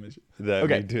loved the image. That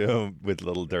me too, with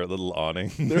little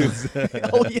awnings.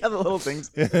 Oh yeah, the little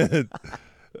things.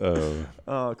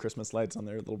 Oh, Christmas lights on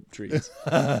their little trees.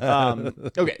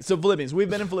 Okay, so Philippians. We've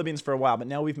been in Philippians for a while, but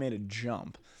now we've made a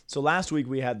jump. So last week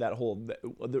we had that whole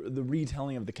the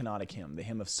retelling of the canonic hymn, the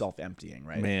hymn of self-emptying,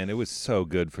 right? Man, it was so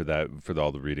good for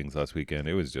all the readings last weekend.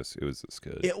 It was just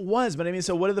good. It was, but I mean,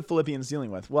 so what are the Philippians dealing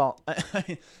with? Well,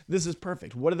 this is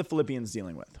perfect. What are the Philippians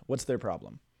dealing with? What's their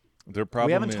problem? Their problem.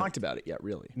 We haven't talked about it yet,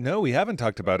 really. No, we haven't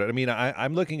talked about it. I mean,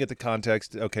 I'm looking at the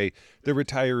context. Okay, the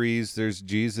retirees. There's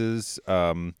Jesus.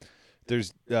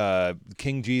 There's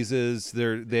King Jesus.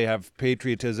 They have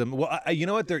patriotism. Well, you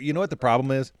know what? The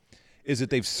problem is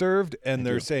that they've served and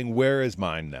they're saying, "Where is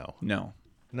mine now?" No.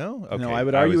 No. Okay. No, I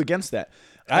would argue against that.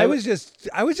 I was just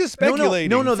speculating.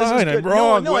 No, this Fine, is good. I'm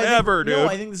wrong. No, whatever, dude. No,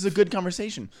 I think this is a good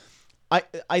conversation.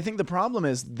 I think the problem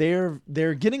is they're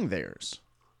getting theirs.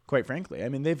 Quite frankly, I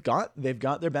mean they've got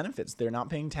their benefits. They're not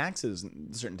paying taxes,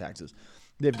 certain taxes.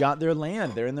 They've got their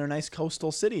land. They're in their nice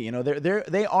coastal city. You know,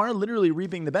 they are literally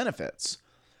reaping the benefits.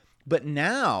 But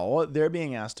now they're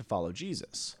being asked to follow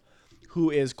Jesus, who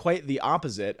is quite the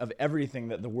opposite of everything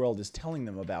that the world is telling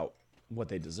them about what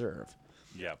they deserve.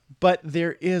 Yeah. But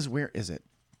where is it?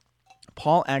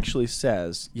 Paul actually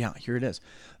says, yeah, here it is.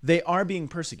 They are being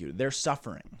persecuted. They're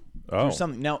suffering. Oh. There's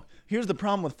something. Now, here's the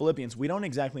problem with Philippians. We don't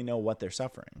exactly know what they're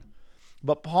suffering.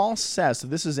 But Paul says, so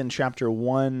this is in chapter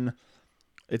 1,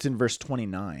 it's in verse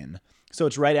 29. So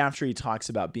it's right after he talks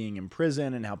about being in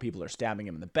prison and how people are stabbing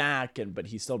him in the back, but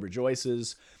he still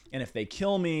rejoices. And if they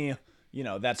kill me, you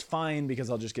know, that's fine because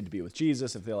I'll just get to be with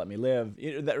Jesus if they let me live.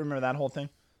 Remember that whole thing?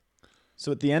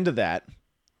 So at the end of that,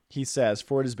 he says,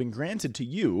 "For it has been granted to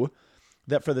you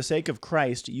that for the sake of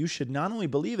Christ, you should not only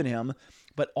believe in him,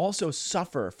 but also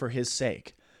suffer for his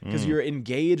sake, because you're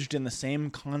engaged in the same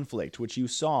conflict which you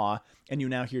saw, and you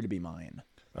now hear to be mine."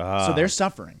 So they're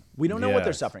suffering. We don't know what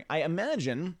they're Yes. suffering. I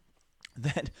imagine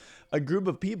that a group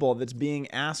of people that's being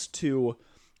asked to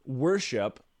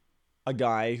worship a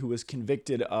guy who was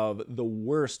convicted of the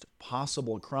worst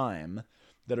possible crime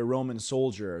that a Roman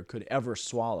soldier could ever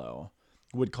swallow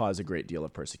would cause a great deal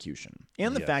of persecution.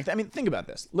 And the fact, I mean, think about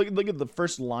this. Look at the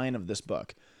first line of this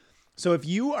book. So if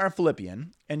you are a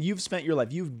Philippian and you've spent your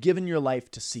life, you've given your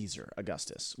life to Caesar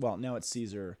Augustus. Well, now it's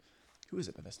Caesar. Who is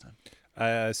it by this time?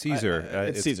 Caesar.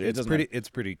 It's Caesar. It doesn't pretty. matter. It's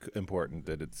pretty important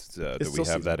that that we still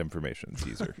have Caesar. that information.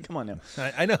 Caesar. Come on now.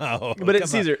 I know, But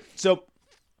it's Come on. Caesar. So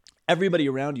everybody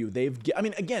around you, I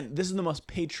mean, again, this is one of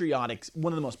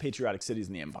the most patriotic cities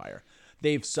in the empire.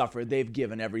 They've suffered. They've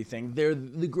given everything. They're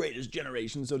the greatest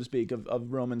generation, so to speak,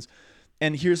 of Romans.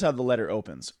 And here's how the letter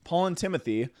opens. Paul and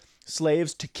Timothy,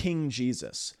 slaves to King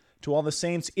Jesus, to all the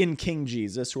saints in King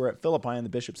Jesus who are at Philippi and the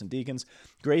bishops and deacons,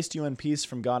 grace to you and peace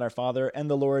from God our Father and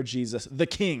the Lord Jesus, the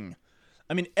King.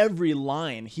 I mean, every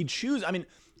line he chooses. I mean,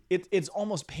 it's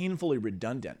almost painfully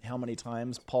redundant how many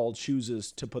times Paul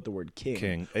chooses to put the word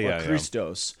king or Yeah.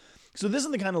 Christos. So this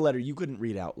is the kind of letter you couldn't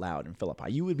read out loud in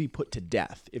Philippi. You would be put to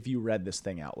death if you read this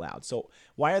thing out loud. So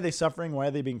why are they suffering? Why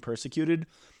are they being persecuted?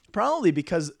 Probably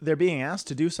because they're being asked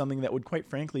to do something that would quite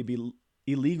frankly be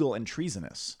illegal and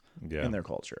treasonous in their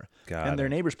culture. And their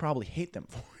neighbors probably hate them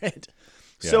for it.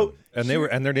 Yeah. So and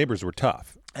their neighbors were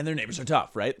tough. And their neighbors are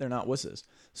tough, right? They're not wusses.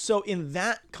 So in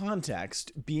that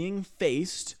context, being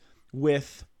faced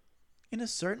with, in a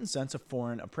certain sense, a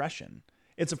foreign oppression.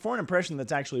 It's a foreign oppression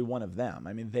that's actually one of them.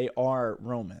 I mean, they are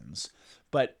Romans.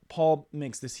 But Paul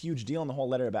makes this huge deal in the whole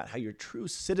letter about how your true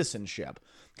citizenship,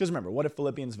 because remember, what if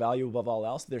Philippians value above all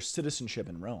else? Their citizenship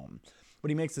in Rome. But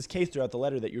he makes this case throughout the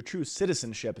letter that your true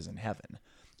citizenship is in heaven.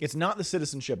 It's not the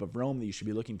citizenship of Rome that you should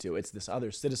be looking to. It's this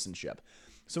other citizenship.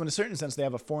 So in a certain sense, they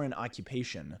have a foreign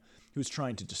occupation who's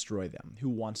trying to destroy them, who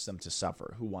wants them to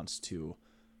suffer, who wants to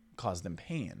cause them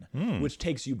pain, which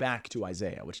takes you back to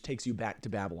Isaiah, which takes you back to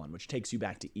Babylon, which takes you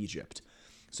back to Egypt.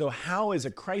 So how is a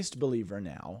Christ believer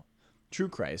now, true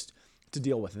Christ, to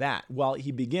deal with that? Well,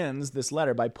 he begins this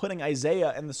letter by putting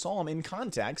Isaiah and the Psalm in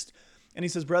context, and he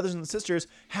says, brothers and sisters,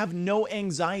 have no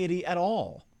anxiety at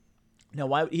all. Now,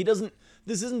 why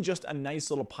this isn't just a nice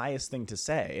little pious thing to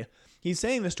say. He's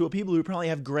saying this to a people who probably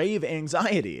have grave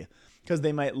anxiety because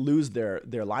they might lose their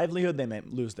livelihood, they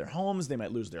might lose their homes, they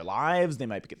might lose their lives, they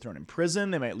might get thrown in prison,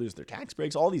 they might lose their tax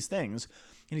breaks, all these things.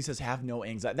 And he says, have no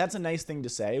anxiety. That's a nice thing to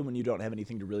say when you don't have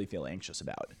anything to really feel anxious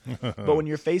about. But when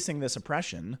you're facing this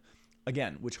oppression,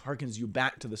 again, which harkens you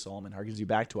back to the Psalm and harkens you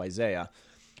back to Isaiah,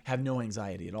 have no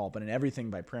anxiety at all, but in everything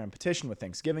by prayer and petition with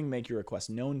thanksgiving, make your requests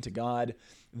known to God.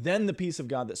 Then the peace of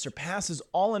God that surpasses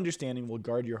all understanding will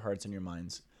guard your hearts and your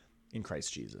minds in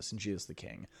Christ Jesus, in Jesus the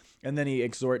King. And then he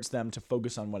exhorts them to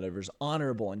focus on whatever's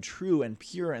honorable and true and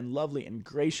pure and lovely and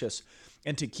gracious,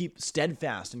 and to keep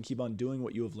steadfast and keep on doing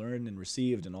what you have learned and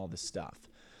received and all this stuff.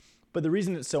 But the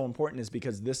reason it's so important is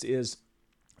because this is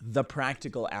the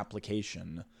practical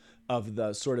application of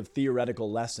the sort of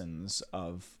theoretical lessons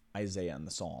of Isaiah and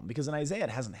the Psalm, because in Isaiah it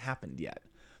hasn't happened yet.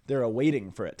 They're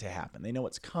awaiting for it to happen. They know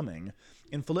it's coming.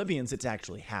 In Philippians, it's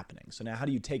actually happening. So now how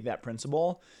do you take that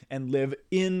principle and live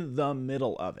in the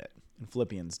middle of it? And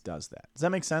Philippians does that. Does that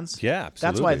make sense? Yeah, That's why I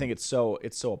absolutely. think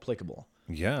it's so applicable.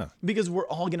 Yeah. Because we're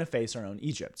all going to face our own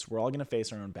Egypts. We're all going to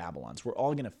face our own Babylons. We're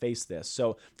all going to face this.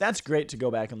 So that's great to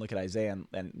go back and look at Isaiah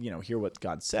and hear what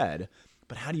God said.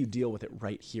 But how do you deal with it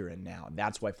right here and now?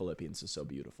 That's why Philippians is so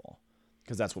beautiful.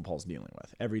 Because that's what Paul's dealing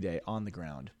with every day on the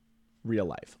ground, real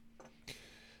life.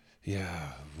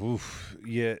 Yeah. Oof.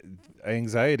 Yeah.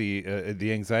 Anxiety.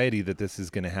 The anxiety that this is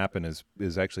going to happen is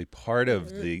actually part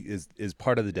of is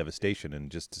part of the devastation, and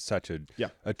just such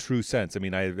a true sense. I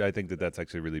mean, I think that's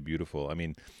actually really beautiful. I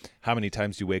mean, how many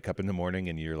times do you wake up in the morning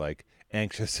and you're like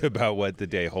anxious about what the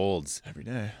day holds? Every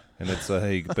day. And it's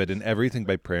like, but in everything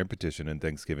by prayer and petition and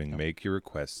thanksgiving, make your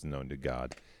requests known to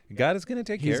God. God is going to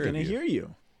take He's care of going you. to hear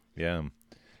you. Yeah.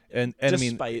 And I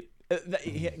mean, Despite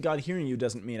God hearing you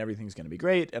doesn't mean everything's going to be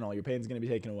great and all your pain's going to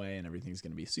be taken away and everything's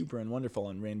going to be super and wonderful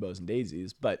and rainbows and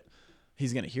daisies, but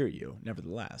he's going to hear you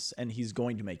nevertheless, and he's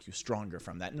going to make you stronger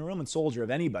from that. And a Roman soldier of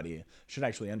anybody should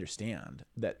actually understand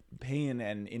that pain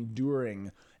and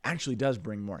enduring actually does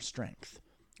bring more strength.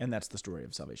 And that's the story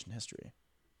of salvation history.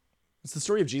 It's the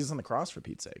story of Jesus on the cross, for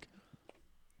Pete's sake.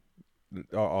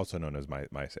 also known as my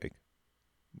sake,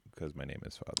 because my name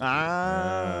is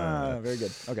Father. Very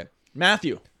good. Okay.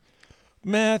 Matthew.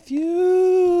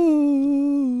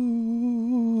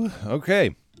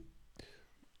 Okay.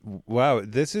 Wow,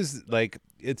 this is like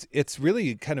it's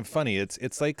really kind of funny.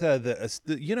 It's like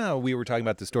you know how we were talking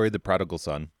about the story of the prodigal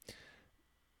son.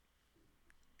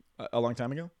 A long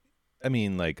time ago? I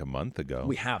mean, like a month ago.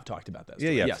 We have talked about that Yeah,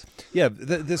 story. yeah, Yes. yeah.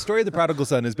 The story of the prodigal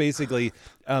son is basically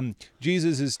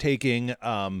Jesus is taking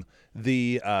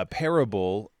the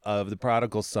parable of the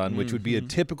prodigal son, which would be a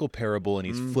typical parable, and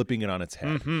he's flipping it on its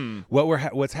head.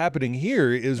 What's happening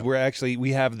here is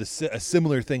we have a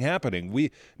similar thing happening.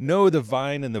 We know the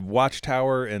vine and the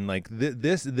watchtower, and like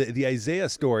the Isaiah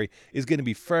story is going to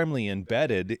be firmly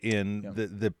embedded in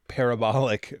the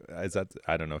parabolic.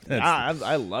 I don't know if that's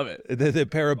I love it. the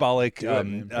parabolic.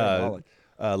 Parabolic.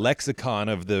 Lexicon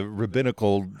of the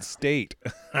rabbinical state.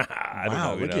 I don't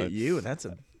know, look at you. That's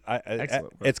a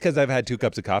excellent. It's because I've had 2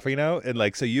 cups of coffee now, and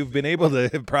like so you've been able to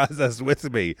process with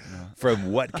me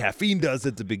from what caffeine does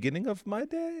at the beginning of my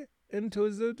day into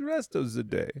the rest of the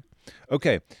day.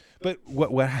 Okay, but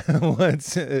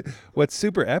what's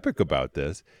super epic about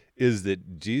this is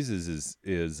that Jesus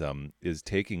is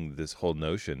taking this whole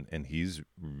notion, and he's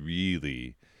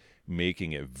really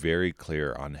making it very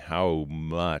clear on how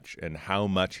much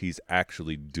he's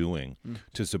actually doing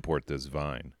to support this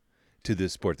vine,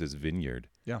 support this vineyard.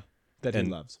 Yeah. That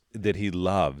he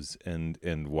loves.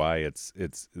 And why it's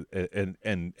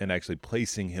actually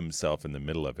placing himself in the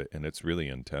middle of it, and it's really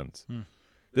intense.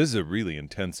 This is a really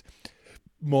intense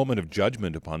moment of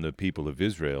judgment upon the people of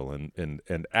Israel, and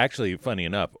actually, funny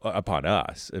enough, upon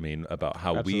us. I mean, about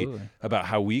how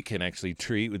we can actually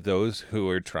treat those who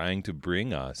are trying to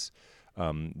bring us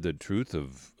the truth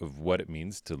of what it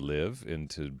means to live and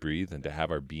to breathe and to have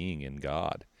our being in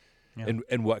God,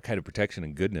 and what kind of protection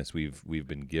and goodness we've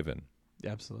been given.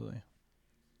 Absolutely.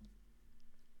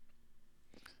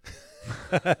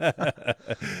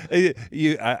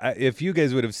 If you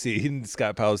guys would have seen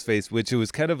Scott Powell's face, which it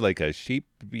was kind of like a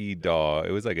sheepy dog.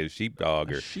 It was like a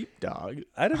sheepdog or sheepdog.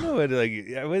 I don't know.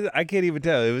 I can't even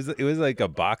tell. It was like a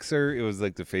boxer. It was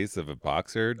like the face of a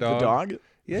boxer dog. The dog?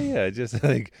 Yeah. Just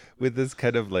like with this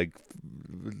kind of like,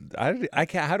 I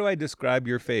can't. How do I describe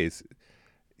your face?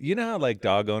 You know how like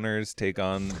dog owners take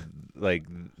on like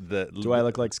the. Do I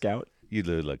look like Scout? You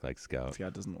look like Scout.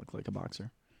 Scout doesn't look like a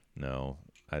boxer. No,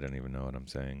 I don't even know what I'm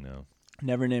saying now.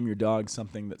 Never name your dog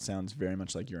something that sounds very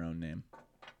much like your own name.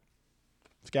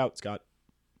 Scott.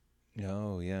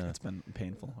 Oh, yeah. It's been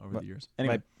painful over the years.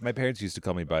 Anyway, my parents used to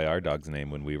call me by our dog's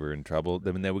name when we were in trouble.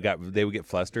 I mean, they would get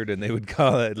flustered, and they would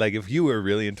call it, like, if you were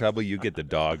really in trouble, you get the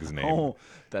dog's name. Oh,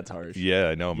 that's harsh. Yeah,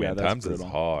 I know, man. Yeah, Times was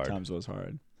hard. Times was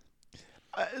hard.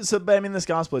 But I mean, this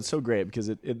gospel, it's so great because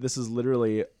this is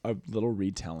literally a little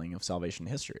retelling of salvation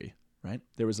history, right?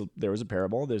 There was a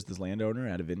parable. There's this landowner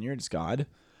at a vineyard. It's God.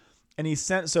 And he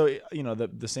sent, so,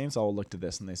 the saints all looked at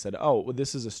this and they said, oh, well,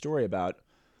 this is a story about,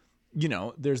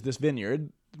 there's this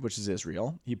vineyard, which is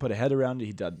Israel. He put a head around it.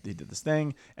 He did this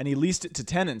thing, and he leased it to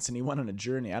tenants, and he went on a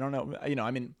journey. I don't know.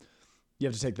 You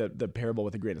have to take the parable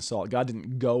with a grain of salt. God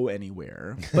didn't go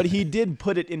anywhere, but he did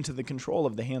put it into the control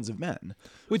of the hands of men.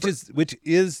 Which is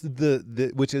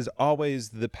always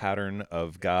the pattern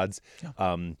of God's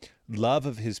love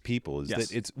of his people.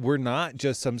 That we're not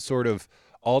just some sort of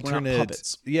alternate.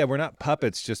 puppets. Yeah, we're not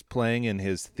puppets just playing in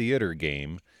his theater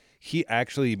game. He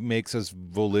actually makes us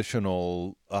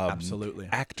volitional Absolutely.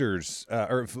 actors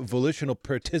or volitional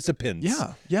participants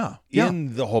Yeah.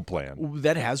 in the whole plan.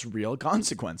 That has real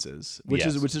consequences, which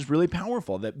Yes. is really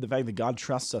powerful. That the fact that God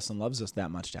trusts us and loves us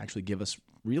that much to actually give us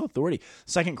real authority.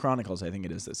 Second Chronicles, I think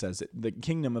it is, that says that the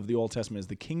kingdom of the Old Testament is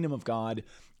the kingdom of God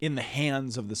in the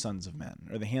hands of the sons of men,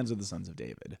 or the hands of the sons of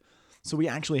David. So we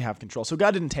actually have control. So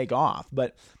God didn't take off,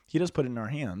 but He does put it in our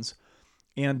hands.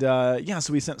 And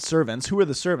so we sent servants. Who are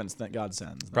the servants that God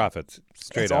sends? Prophets,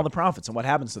 straight It's up. all the prophets. And what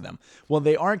happens to them? Well,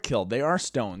 they are killed. They are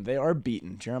stoned. They are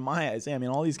beaten. Jeremiah, Isaiah, I mean,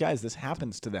 all these guys, this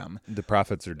happens to them. The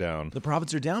prophets are down. The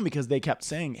prophets are down because they kept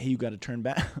saying, hey, you got to turn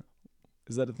back.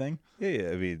 Is that a thing? Yeah.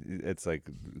 I mean, it's like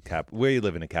we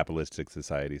live in a capitalistic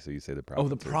society, so you say the prophets. Oh,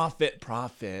 the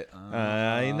prophet.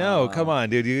 I know. Come on,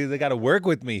 dude. They got to work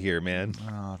with me here, man.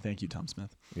 Oh, thank you, Tom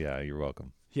Smith. Yeah, you're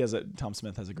welcome. Tom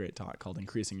Smith has a great talk called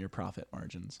Increasing Your Profit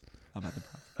Margins. How about the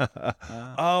profit?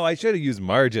 Oh, I should have used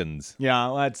margins. Yeah,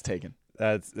 well, that's taken.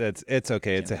 It's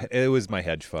okay. It was my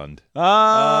hedge fund.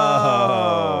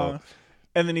 Oh.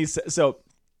 And then he said, so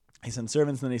he sent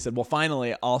servants, and then he said, well,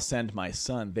 finally, I'll send my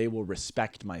son. They will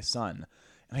respect my son.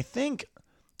 And I think,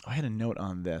 I had a note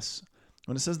on this.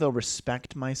 When it says they'll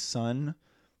respect my son,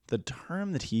 the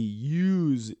term that he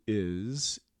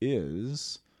uses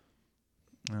is,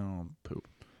 oh, poop.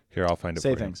 Here, I'll find it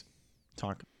Say for things.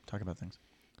 Talk about things.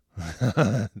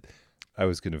 you. I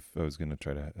was gonna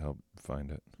try to help find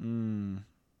it.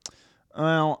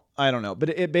 Well, I don't know, but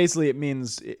it basically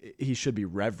means he should be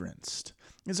reverenced.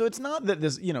 And so it's not that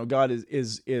this, God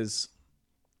is.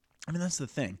 I mean, that's the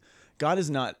thing. God is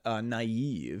not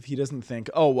naive. He doesn't think,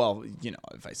 oh well,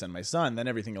 if I send my son, then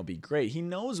everything will be great. He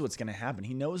knows what's going to happen.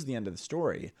 He knows the end of the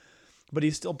story, but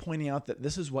he's still pointing out that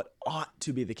this is what ought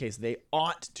to be the case. They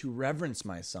ought to reverence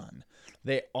my son.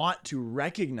 They ought to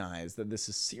recognize that this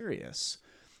is serious,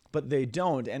 but they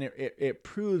don't, and it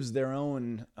proves their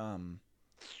own.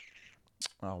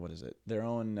 Their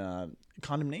own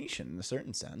condemnation in a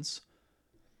certain sense.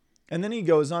 And then he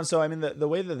goes on. So I mean, the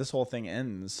way that this whole thing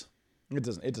ends, it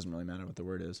doesn't really matter what the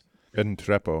word is.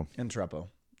 Entrepo.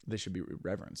 They should be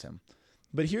reverence him.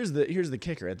 But here's the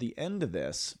kicker. At the end of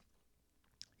this,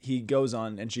 he goes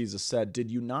on, and Jesus said, "Did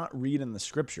you not read in the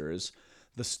scriptures,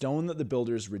 the stone that the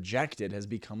builders rejected has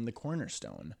become the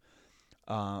cornerstone?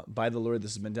 By the Lord,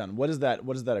 this has been done." What is that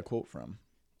a quote from?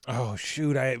 Oh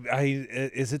shoot! I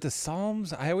is it the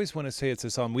Psalms? I always want to say it's a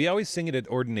psalm. We always sing it at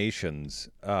ordinations.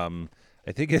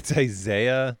 I think it's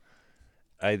Isaiah.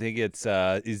 I think it's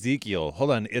Ezekiel.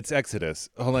 Hold on, it's Exodus.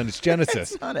 Hold on, it's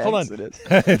Genesis. It's not Hold Exodus.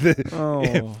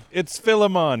 on. It's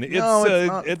Philemon. It's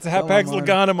not it's Hapax Philemon.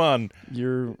 Legonemon.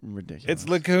 You're ridiculous. It's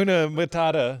Lacuna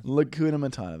Matata. Lacuna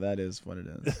Matata. That is what it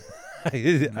is.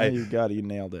 You got it. You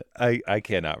nailed it. I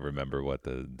cannot remember what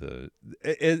dude.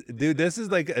 This is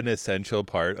like an essential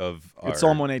part of our. It's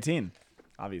Psalm 118,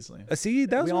 obviously. See,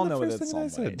 that was We all one of know the that first it's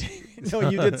things I Psalm said. 118. No,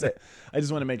 you did say it. I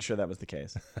just want to make sure that was the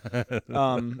case.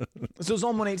 So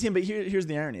Psalm 118, but here's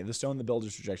the irony. The stone the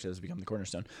builders rejected has become the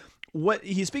cornerstone. What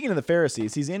he's speaking to the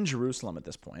Pharisees. He's in Jerusalem at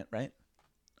this point, right?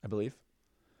 I believe.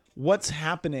 What's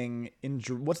happening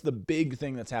what's the big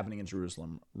thing that's happening in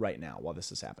Jerusalem right now while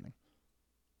this is happening?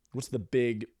 What's the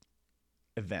big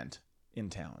event in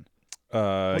town?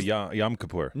 Yom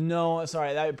Kippur. No,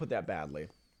 sorry, I put that badly.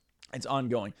 It's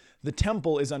ongoing. The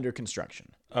temple is under construction.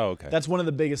 Oh, okay. That's one of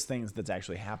the biggest things that's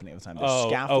actually happening at the time. There's Oh,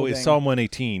 scaffolding. it's Psalm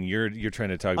 118. You're trying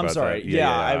to talk I'm about sorry.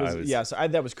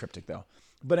 that. That was cryptic though.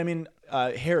 But I mean,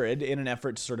 Herod, in an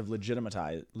effort to sort of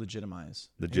legitimize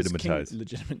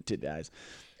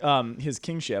his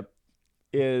kingship,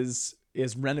 is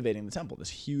renovating the temple. This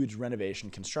huge renovation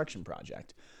construction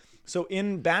project. So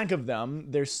in back of them,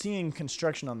 they're seeing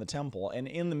construction on the temple, and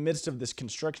in the midst of this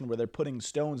construction where they're putting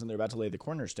stones and they're about to lay the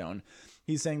cornerstone,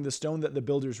 he's saying the stone that the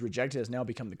builders rejected has now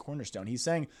become the cornerstone. He's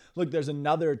saying, look, there's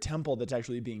another temple that's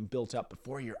actually being built up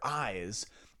before your eyes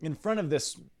in front of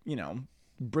this,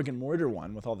 brick and mortar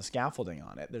one with all the scaffolding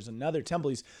on it. There's another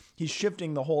temple. He's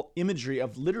shifting the whole imagery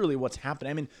of literally what's happening.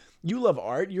 I mean, you love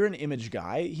art. You're an image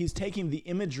guy. He's taking the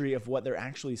imagery of what they're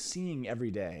actually seeing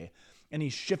every day, and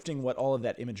he's shifting what all of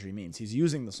that imagery means. He's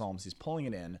using the Psalms. He's pulling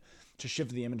it in to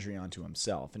shift the imagery onto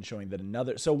himself and showing that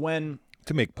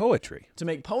to make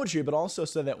poetry, but also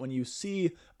so that when you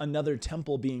see another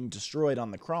temple being destroyed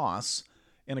on the cross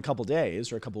in a couple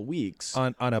days or a couple weeks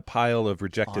on a pile of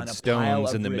rejected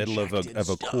stones in the middle of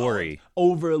a quarry,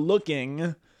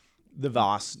 overlooking the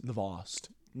vast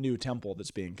new temple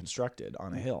that's being constructed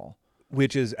on a hill.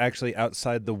 which is actually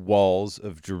outside the walls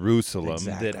of Jerusalem,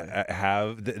 Exactly.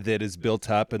 that is built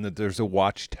up, and that there's a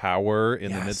watchtower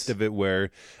in the Yes. midst of it. Where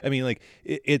I mean, like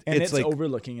And it's like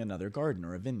overlooking another garden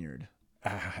or a vineyard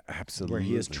absolutely where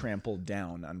he is trampled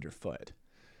down underfoot.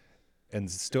 and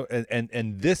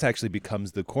this actually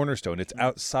becomes the cornerstone. It's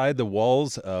outside the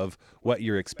walls of what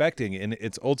you're expecting, and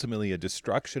it's ultimately a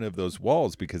destruction of those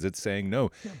walls, because it's saying no.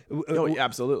 Oh, yeah,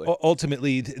 absolutely.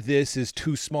 Ultimately, this is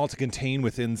too small to contain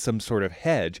within some sort of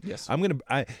hedge. Yes.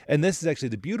 And this is actually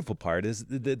the beautiful part, is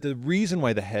the reason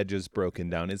why the hedge is broken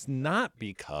down is not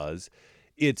because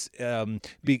it's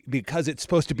because it's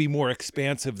supposed to be more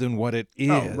expansive than what it is.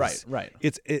 Oh, right.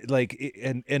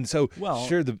 So Well,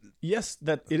 sure Yes,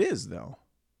 that it is, though.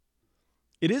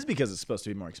 It is because it's supposed to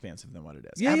be more expensive than what it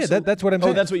is. Yeah, Absolute- that's what I'm Oh,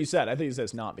 saying. that's what you said. I think you said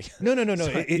it's not because. No.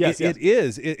 Sorry. Yes. Yes. It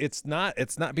is. It's not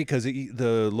because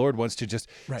the Lord wants to just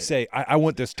Right. say, I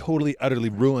want this totally, utterly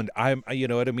ruined. You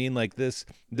know what I mean? Like this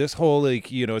whole,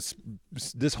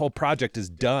 this whole project is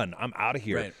done. I'm out of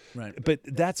here. Right. But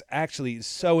that's actually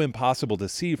so impossible to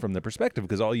see from the perspective,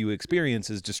 because all you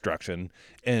experience is destruction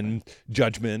and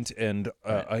judgment, and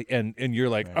you're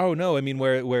like, oh no. I mean,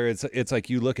 where it's like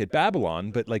you look at Babylon,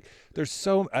 but like there's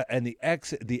so and the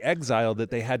exile that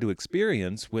they had to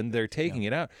experience when they're taking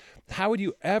it out. How would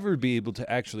you ever be able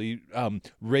to actually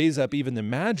raise up even the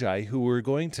Magi, who were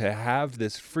going to have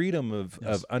this freedom of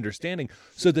understanding,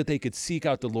 so that they could seek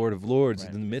out the Lord of Lords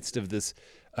in the midst of this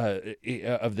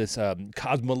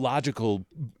cosmological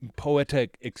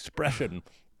poetic expression?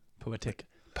 Poetic.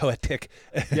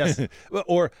 Yes.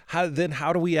 Or how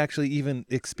do we actually even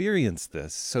experience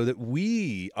this, so that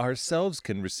we ourselves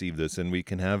can receive this and we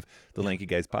can have the Lanky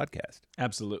Guys podcast?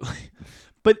 Absolutely.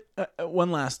 But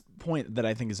one last point that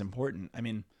I think is important. I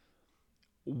mean,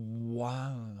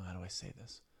 wow, how do I say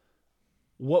this?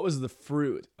 What was the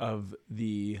fruit of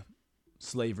the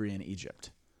slavery in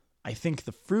Egypt? I think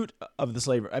the fruit of the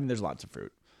slavery, I mean, there's lots of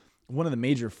fruit. One of the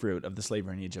major fruit of the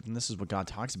slavery in Egypt, and this is what God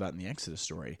talks about in the Exodus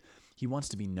story, he wants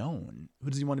to be known. Who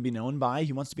does he want to be known by?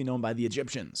 He wants to be known by the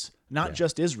Egyptians, not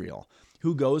just Israel.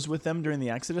 Who goes with them during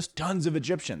the Exodus? Tons of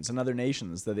Egyptians and other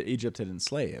nations that Egypt had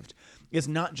enslaved. It's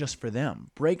not just for them.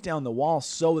 Break down the wall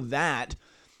so that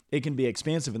it can be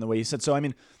expansive in the way he said. So, I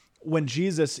mean, when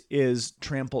Jesus is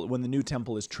trampled, when the new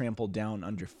temple is trampled down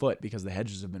underfoot because the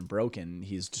hedges have been broken,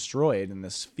 he's destroyed in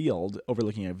this field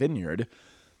overlooking a vineyard,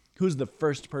 who's the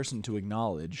first person to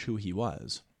acknowledge who he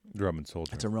was? Roman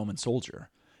soldier. It's a Roman soldier.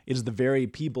 It is the very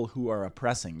people who are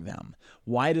oppressing them.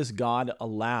 Why does God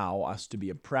allow us to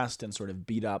be oppressed and sort of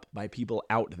beat up by people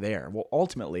out there? Well,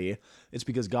 ultimately, it's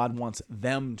because God wants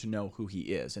them to know who he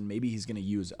is, and maybe he's going to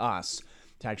use us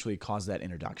to actually cause that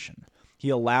introduction. He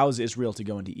allows Israel to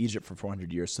go into Egypt for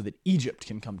 400 years so that Egypt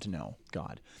can come to know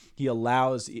God. He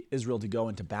allows Israel to go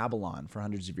into Babylon for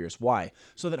hundreds of years. Why?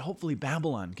 So that hopefully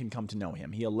Babylon can come to know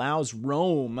him. He allows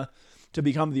Rome to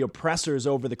become the oppressors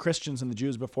over the Christians and the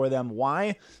Jews before them.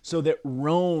 Why? So that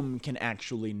Rome can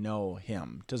actually know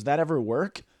him. Does that ever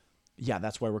work? Yeah,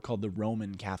 that's why we're called the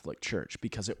Roman Catholic Church,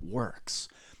 because it works.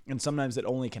 And sometimes it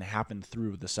only can happen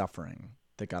through the suffering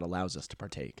that God allows us to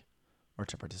partake or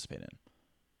to participate in.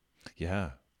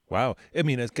 Yeah. Wow. I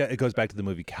mean, it goes back to the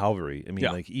movie Calvary. I mean,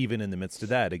 Yeah. like even in the midst of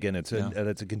that, again, it's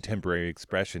a contemporary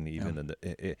expression, even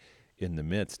in the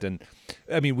midst. And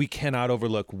I mean, we cannot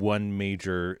overlook one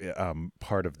major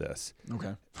part of this.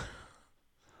 Okay.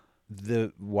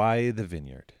 Why the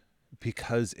vineyard?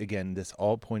 Because again, this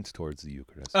all points towards the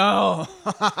Eucharist. Oh,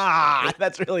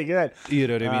 that's really good. You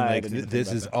know what I mean? I Like didn't even think this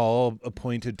about is that. all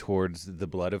pointed towards the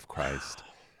blood of Christ,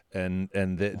 and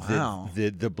Wow.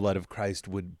 the blood of Christ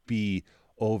would be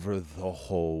over the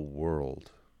whole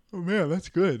world. Oh, man, that's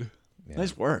good. Yeah.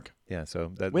 Nice work. Yeah,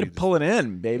 so that Way to pull it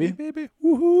in, baby. baby.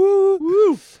 Woohoo!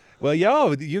 Woo! Well,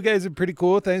 you guys are pretty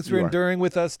cool. Thanks for You are. enduring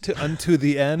with us unto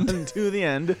the end. To the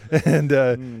end. and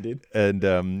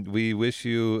Indeed. we wish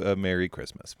you a Merry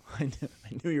Christmas. I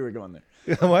knew you were going there.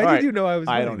 Why All did right. you know I was?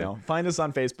 I going don't there? know. Find us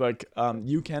on Facebook.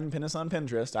 You can pin us on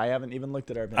Pinterest. I haven't even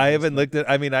looked at our Pinterest. I haven't looked at.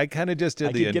 I mean, I kind of just did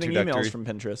I the keep getting introductory. emails from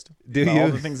Pinterest. Do about you? all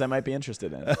the things I might be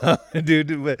interested in.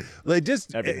 Dude, like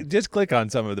just click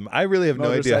on some of them. I really have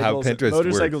no idea how Pinterest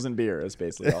motorcycles works. and beer is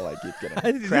basically all I keep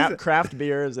I getting. just- Craft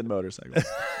beers and motorcycles.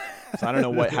 So I don't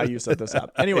know how you set this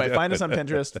up. Anyway, find us on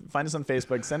Pinterest. Find us on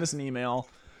Facebook. Send us an email.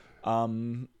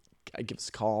 Give us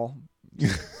a call.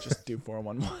 Just do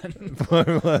 411.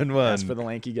 411. That's for the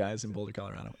Lanky Guys in Boulder,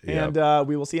 Colorado. Yep. And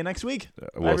we will see you next week. Bye,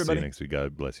 We'll see everybody. you next week.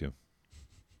 God bless you.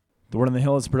 The Word on the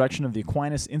Hill is a production of the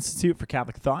Aquinas Institute for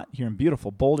Catholic Thought here in beautiful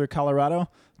Boulder, Colorado.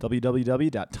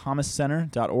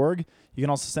 www.thomascenter.org. You can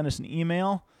also send us an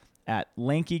email at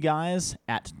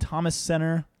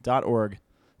lankyguys@thomascenter.org.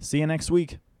 See you next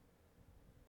week.